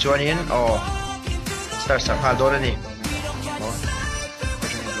start kim chuanin start sang hal dor ni.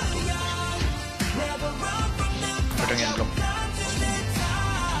 Pertandingan blok.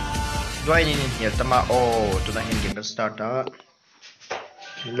 Dua ini nih ya tama tu nak game start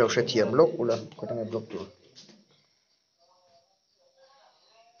Lo sẽ thiểm lốc ula có đang block rồi.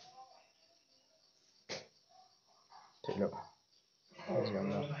 Thế lo.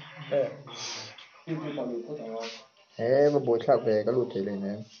 Mà bồi khác về cái lụt thế này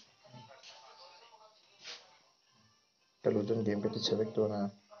nè. Cái lụt trong game cái tích select đó na.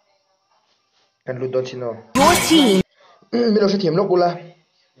 Cái lụt đó chỉ nó. Your team. Mình lo sẽ thiểm lốc ula.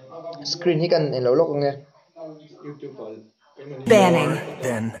 Screen hi kan en lo lok nge. Banning.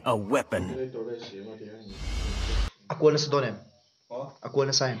 Then a weapon. Akuan sa donem.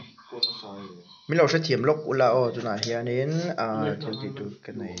 Akuan sa mình lo sẽ thiểm lốc ula o tu na hianin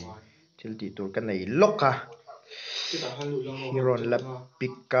til ti tur kan nei loka. Hiron la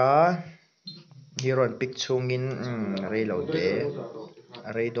pika. Hiron pik chungin rei lo de.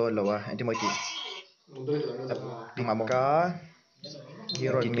 Rei do lawa anti moi ti. Pimaka.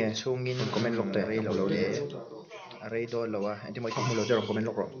 Hiron nge chungin comment lok te rei lo de. Rei do lawa anti moi ti mu lo de comment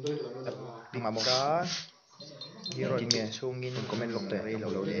lok ro. Pimaka. Hiron nge chungin comment lok te rei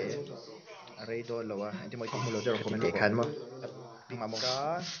lo de. Rei do lawa anti moi ti mu lo de comment lok khan mo.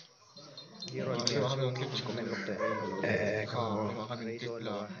 Pimaka. Hiron nge chungin comment lok te rei do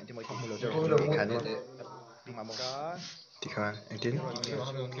lawa anti moi ti mu lo de comment khan mo. Pimaka. Tikhan, engtin.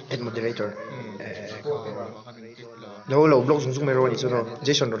 Add moderator. Lo blog sung mero ni so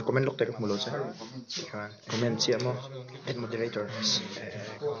Jason dot comment lok te mu lo cha. Tikhan, comment chia mo. Add moderator.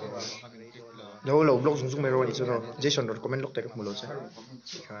 Lo blog sung mero ni so Jason dot comment lok te mu lo cha.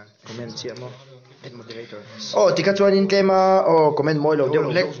 Tikhan, comment chia mo. Add moderator. Oh, tika chuan in tema comment moi lo deu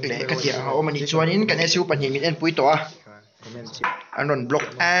lek le ka tia mani chuan in kan siu pan hi min en pui to a. Comment chia. Anon blog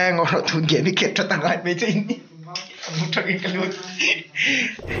ang thun game ni ket ta tangai me chin. Mutagin kalut.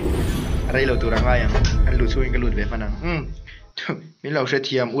 Aray lo turang ayang. An lu suin kalut ve fanang. Min lo se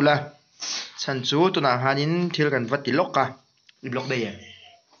thiam ula. San chu tu na hanin thil kan vati lokka. I block đây à.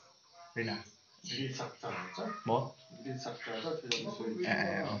 Rena. Mo.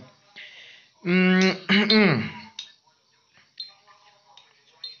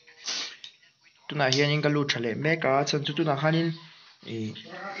 Tu na hianin kalut thale meka san chu tu na hanin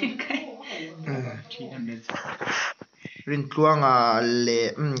rin tluang le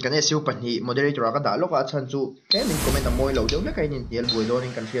kan siu pan hi moderator ka da loka chan chu ke min comment amoi lo deu me kai nin tial boi don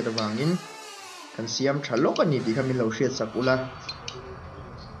in kan hriat awangin kan siam thalok ani ti khamin lo hriat sakula.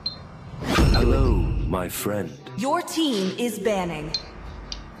 Hello, my friend. Your team is banning.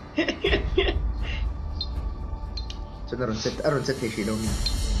 So aron set he lo mi.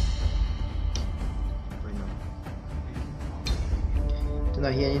 Na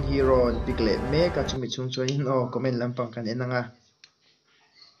hian in hero pikle me ka chumi chung chuin comment lampang kan enanga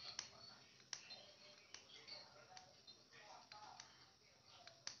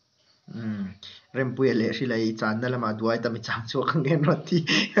rempuele rilai chan na lama duai ta mi chang chu khang gen roti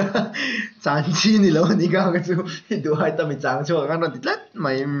chan chi ni lo ni ga chu duai ta mi chang chu khang roti tlat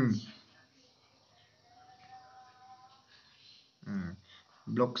mai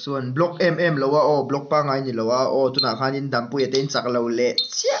block suan block lawa block pa ngai ni lawa tuna khanin dampu yaten chak lo le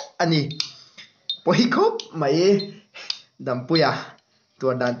sia ani poikop mai dampu ya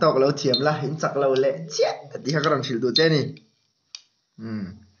tuan dan tok lo thiam la hin chak lo le sia ti ha karan thil du che ni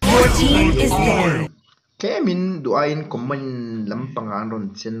Your team is there. ke min duain common lampangan ron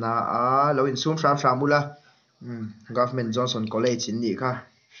chenna lo in sum sam ula government Johnson College in ni kha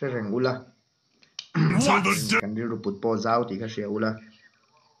sereng ula kan ri put po zau ti kha she ula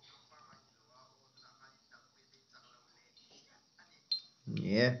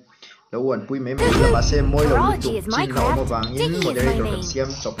yeah lo wan pui me la ba se moi lo tu chin lo mo wang in moderator kan siam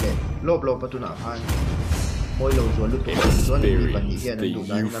chocolate lob patuna phan moi lo zo lu tu zo ni ban ni hian du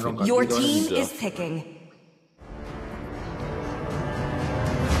dan na rong ka Your team is picking.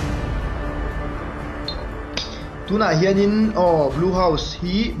 tuna hian in blue house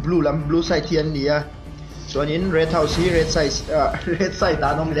hi blue side hian nia chuan in red house hi red side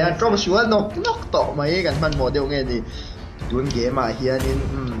ta nom le drop sual nok to mai kan man model nge ni tuan game a hian in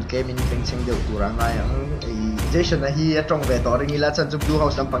game in pengcheng deu turang ai Jason hi atong ve to ringi la chan chu blue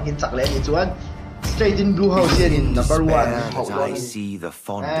house lampang hin chak le ni chuan straight in blue house hian in number 1 I see the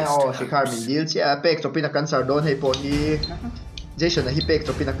fondest. Shikhar min deal chi pek chopina cancer don hei pon ni Jason hi pek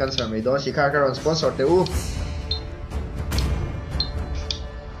chopina cancer mai don Shikhar karon sponsor te u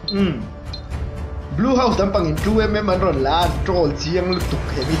blue house lampang in 2mm an ron la troll chiang lu tuk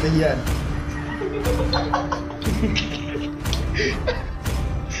he mi te hian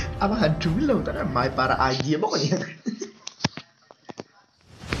apa hantu lo tak mai para idea pokoknya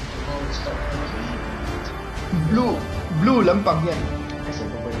blue lampang hian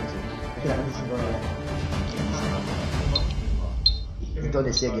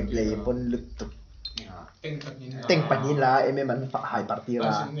Indonesia gameplay pun lực tục teng panin la em man high party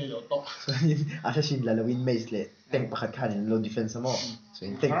la so assassin la win maze le teng pakhat khan low defense mo so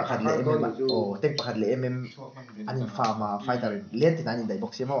teng pakhat le em teng pakhat le em anin farma fighter len tin anin dai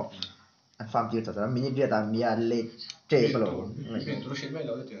box mo an farm tier ta mini dia ta mia le tre palo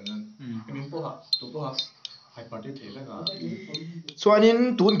so anin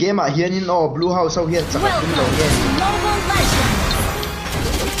tun game a hian in blue house au hian chak tin lo nge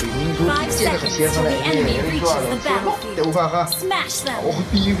Five seconds till the enemy reaches the battlefield. Smash them.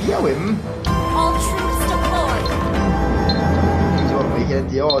 All troops deployed. Mấy cái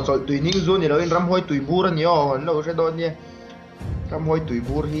gì ó, rồi tùy níu zone này rồi ram hoi tùy bur anh nhớ, lâu sẽ đón nhé. Ram hoi tùy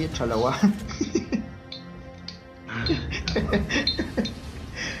bur hi chả là quá.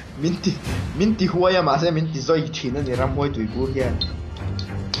 Minti huaya mà sẽ minti rồi chín anh ram hoi tùy bur hi.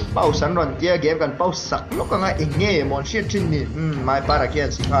 Pau san ron tia game kan pau sak lo ka nga inge mon shit chin ni mai para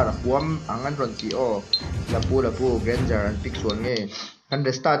kian sikara puam angan ron ti o la pu granger and pick suan nge kan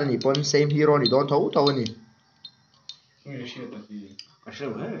the start ni pon same hero ni don tho ni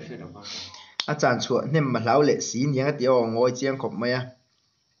a chan chu nem ma lau le sin yang ti o ngoi chiang khop maya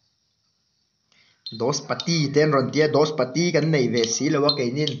dos pati ten ron tia dos pati kan nei ve si lo wa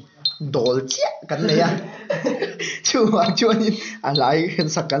ke nin dol chia kan nei a chuanin alai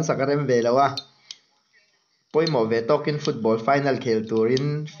kan sakarem ve lawa poimo ve token football final khel turin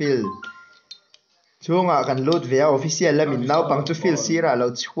field chunga kan load ve official la min nau pang chu field sira lo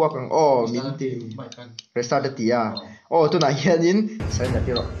chhuak ang min ti restart tia tuna hianin surrender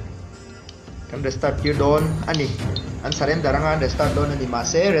tiro kan restart tir don ani an surrender anga restart don ani ma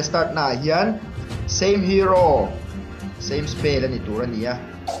se restart na hian same hero same spell ani turania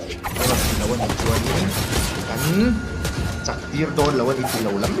lawan ni chuanin kan chak tir don lawan i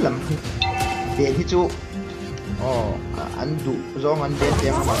lo lam ve hi chu an du zong an den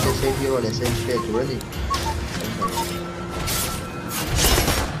tem ma se hero le se spell turani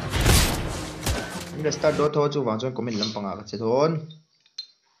in start do tho chu wang chon comment lam panga ka che thon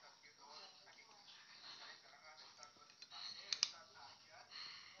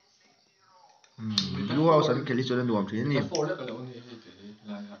blue house an keli chu nuam thin ni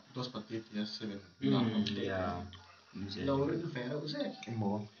dos patit ya 7 low fair use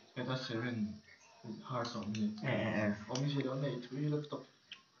mo eta 7 hard on ni obviously don't need to laptop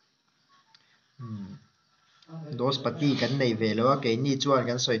dos pati kan nei ve lo ke ni chuan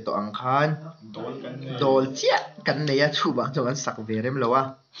kan soi to ang khan dol chia kan nei a chu bang chuan sak ve rem lo wa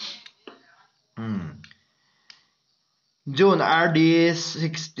June RD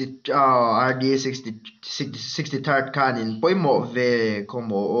 63rd kan in poimo ve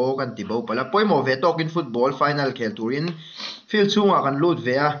komo o kan tibo pala poimo ve token football final khel turin field chunga kan loot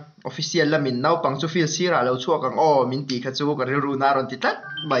ve a official lamin nau pang chu field sira lo chuak ang min ti kha chu ka ru na ron ti tat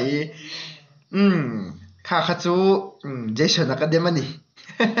bai kha kha chu Jason Academy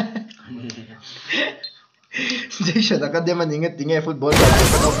Jason Academy nge tinge football ka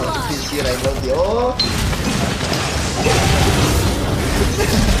no field sira lo di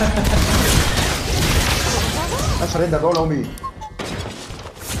surrender go lo mi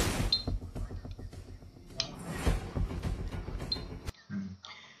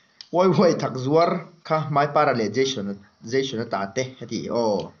woi thak zuar kha mai para le Jason ta te hati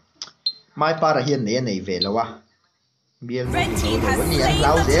mai para hian nei ve lawa biel ni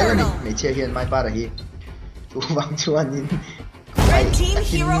lau de ni nei che hian mai para hi chu wang chuan in Red team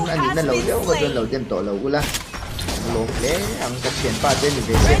hero ani na has lo been de ko slain. lo dem to lo ula lo le ang ka chen pa de ni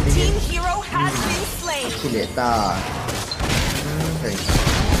ve se Red ni team hero has been slain. Chileta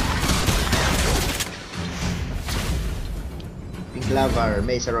Pink Lavar,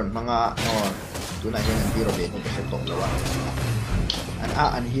 Maceron, mga tunay yan ang hero din kasi tong lawa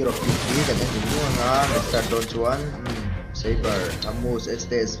an hero 50 kan yan yung mga Mr. Donchuan Saber, Amus,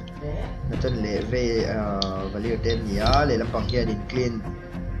 Estes Nathan Leve, Valir Tenya, Lelampang yan in Clean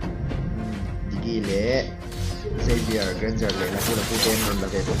Digile Xavier, Granger, lapu Tenron,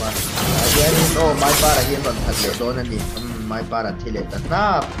 Laveto pa again, may para yan ron at doon ni may para tilit at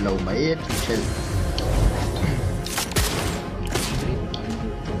nap, low may Tuchel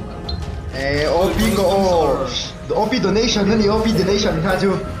OP ko OP donation na ni OP donation ka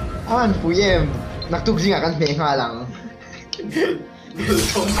ju an puyem naktukji nga kan me nga lang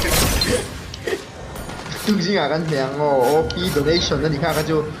naktukji nga kan me ang OP donation na ni ka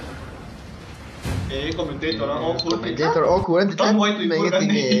ju commentator kuran titan me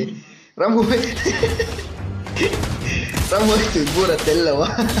ngeting Ramoy tu bura tellawa wa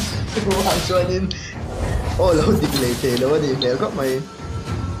chuanin lo diglay te lo ni fel ko mai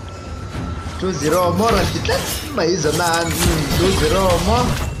 2-0 more an titlet mai zanan 2-0 more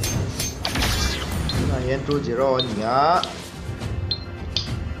na hian 2-0 nia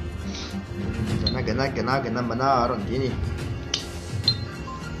gana mana ron ti ni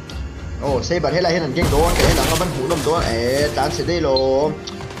oh sei bar hela hian an geng do ke hela ka ban hu nom do tan se dei lo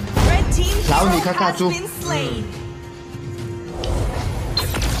Cloud ni kha chu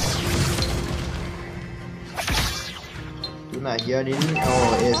na hianin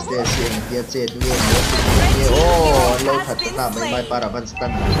station kia chet ni lo that ta mai para van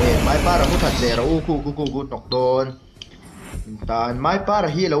stand mai para mu that le ra u ku nok don tan mai para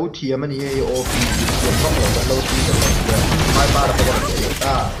hi lo thiam ani e op lo ti mai para pa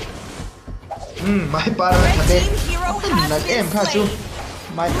ta mai para thade na em kha chu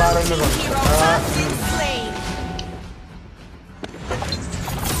mai para no ron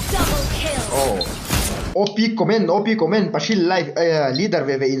oh OP comment pashil live leader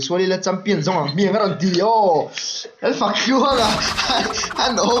ve in soli la champion zong mi ngaron ti o el fuck you nga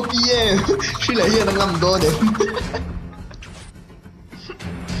an OP e shila hian ngam do de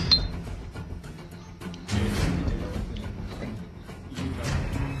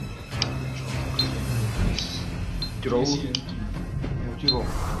tiro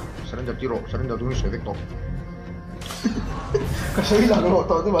surrender tu se vector kasi lang lo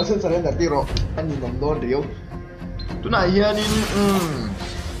to tu masih surrender tiro ani nom don rio tu na hianin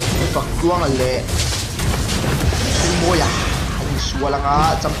pak tuang ale moya ani suala nga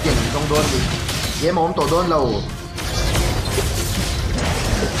champion dong don ni game om to don lo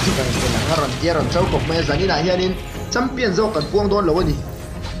kan ngaron jeron chau kok me zani na hianin champion zo kan puang don lo ni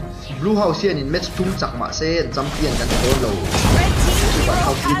Blue House hian in match tum chak ma se champion kan don lo ba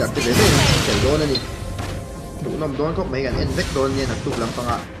hau ki da te le kel don ani du nom don kok mai kan en vek don ni na tu lam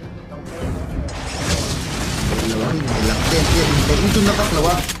panga lo ni la ten te in tu na pak lo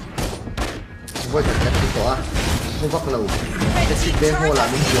wa voi ta ti to a ho bak lo te si be ho la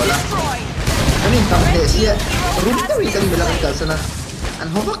min wala ani tam te sia rum te wi kan mila ka sana an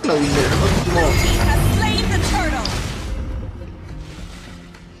ho bak lo in le ho tu mo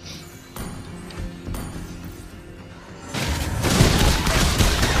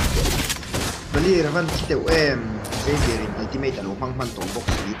bali ravan te em Xavierin ultimate alo phang to box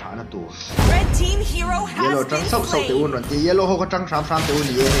ni thana tu Red team hero has yellow tang sau sau te un ron ti yellow ho ka tang sam te un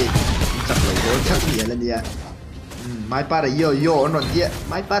ye hei chak lo go chak ye la nia mai para yo ron ti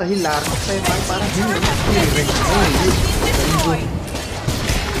mai para hilar sai mai para hin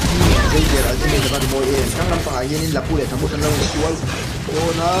Xavier ultimate ban mo ye tang lam pa ye nin la pu le thamu tan lo sual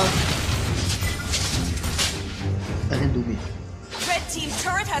ona ahen du mi team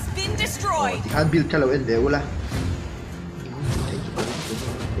turret has been destroyed. Han build kalau en deula.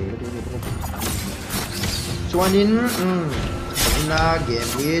 Chuanin na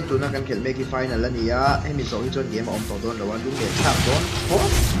game ni tuna kan khel meki final ania hemi so hi chon game om to don lawan dum le thak don ho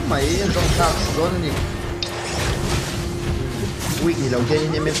mai zong thak don ni week ni lo te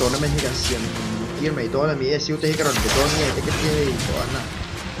ni me to na me hi kan siam kir mai to na mi siu te ka ron te don ni te ke te to na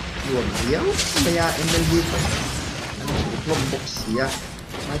yuam diao me ya MLB Plum box ya,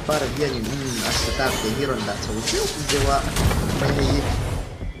 mai para dia ni asetar ke hero nda so dewa mai ni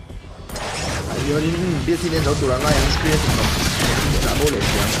ayorin biasi ne zo turanga yang screen no la boleh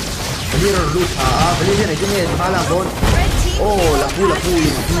ya hero loot beli ni ni mala bon oh la pu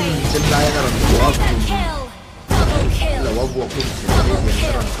semblaya na ron buwa la wa buwa ku ni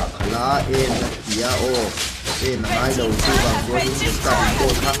ron khala dia na ai lo tu ba bon sta ko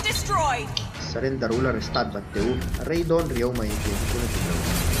ha surrender ula restart batteu rei don rio mai ke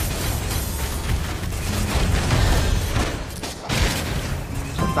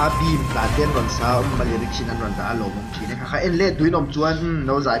ta beam ta ten ron sa malirik sinan ron ta alo mong chine kha en le duinom chuan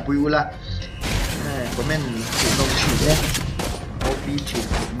no zai pui ula comment nom chine op chi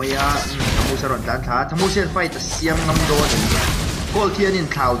maya amu saron dan tha thamu sen fight siam ngam do ni call thian in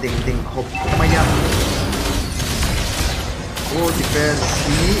thau ding khop maya oh defense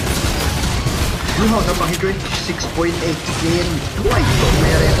Blue House ang pang 26.8 gain twice so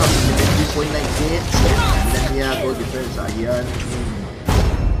may red house 23.9 gain dan niya go defense ayan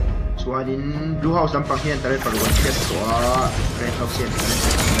suanin Blue House ang pang hiyan tayo pag 1 set so red house yan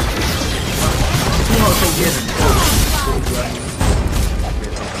Blue House ang gain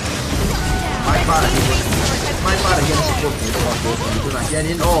may para yan sa support ito na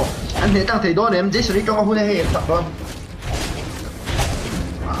yanin ang netang tayo doon Jason ikaw nga huli hey tak doon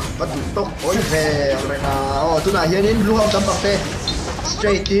Padutok olhe na tu na hianin Blue House tampak te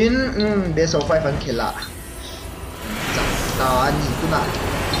straight in best of 5 an khela chaktan tu na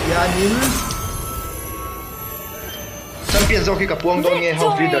hianin champion zo khi ka puang don nge how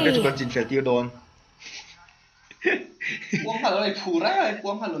free the to kan chin fel tir don puang hal lai phu ra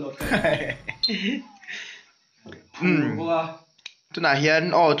puang hal lot tuna hian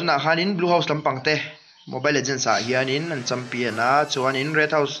tuna khanin blue house lampang te mobile legends a hianin an champion a chuanin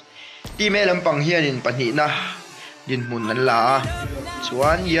red house team e lampang hianin pahnih na din mun an la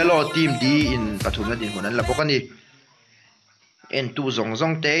chuan yellow team d in pathum na din mun an la bawk ani en tu zong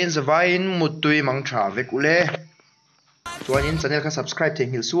zong te in zawain mutui mang tha vek ule chuanin channel kha subscribe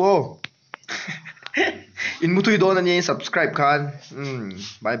theng hil su o in mutui don ani subscribe khan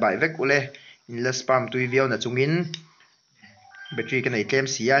bye bye vek ule in la spam tui viau na chungin battery kan ei tlem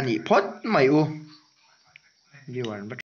sia ni phot mai u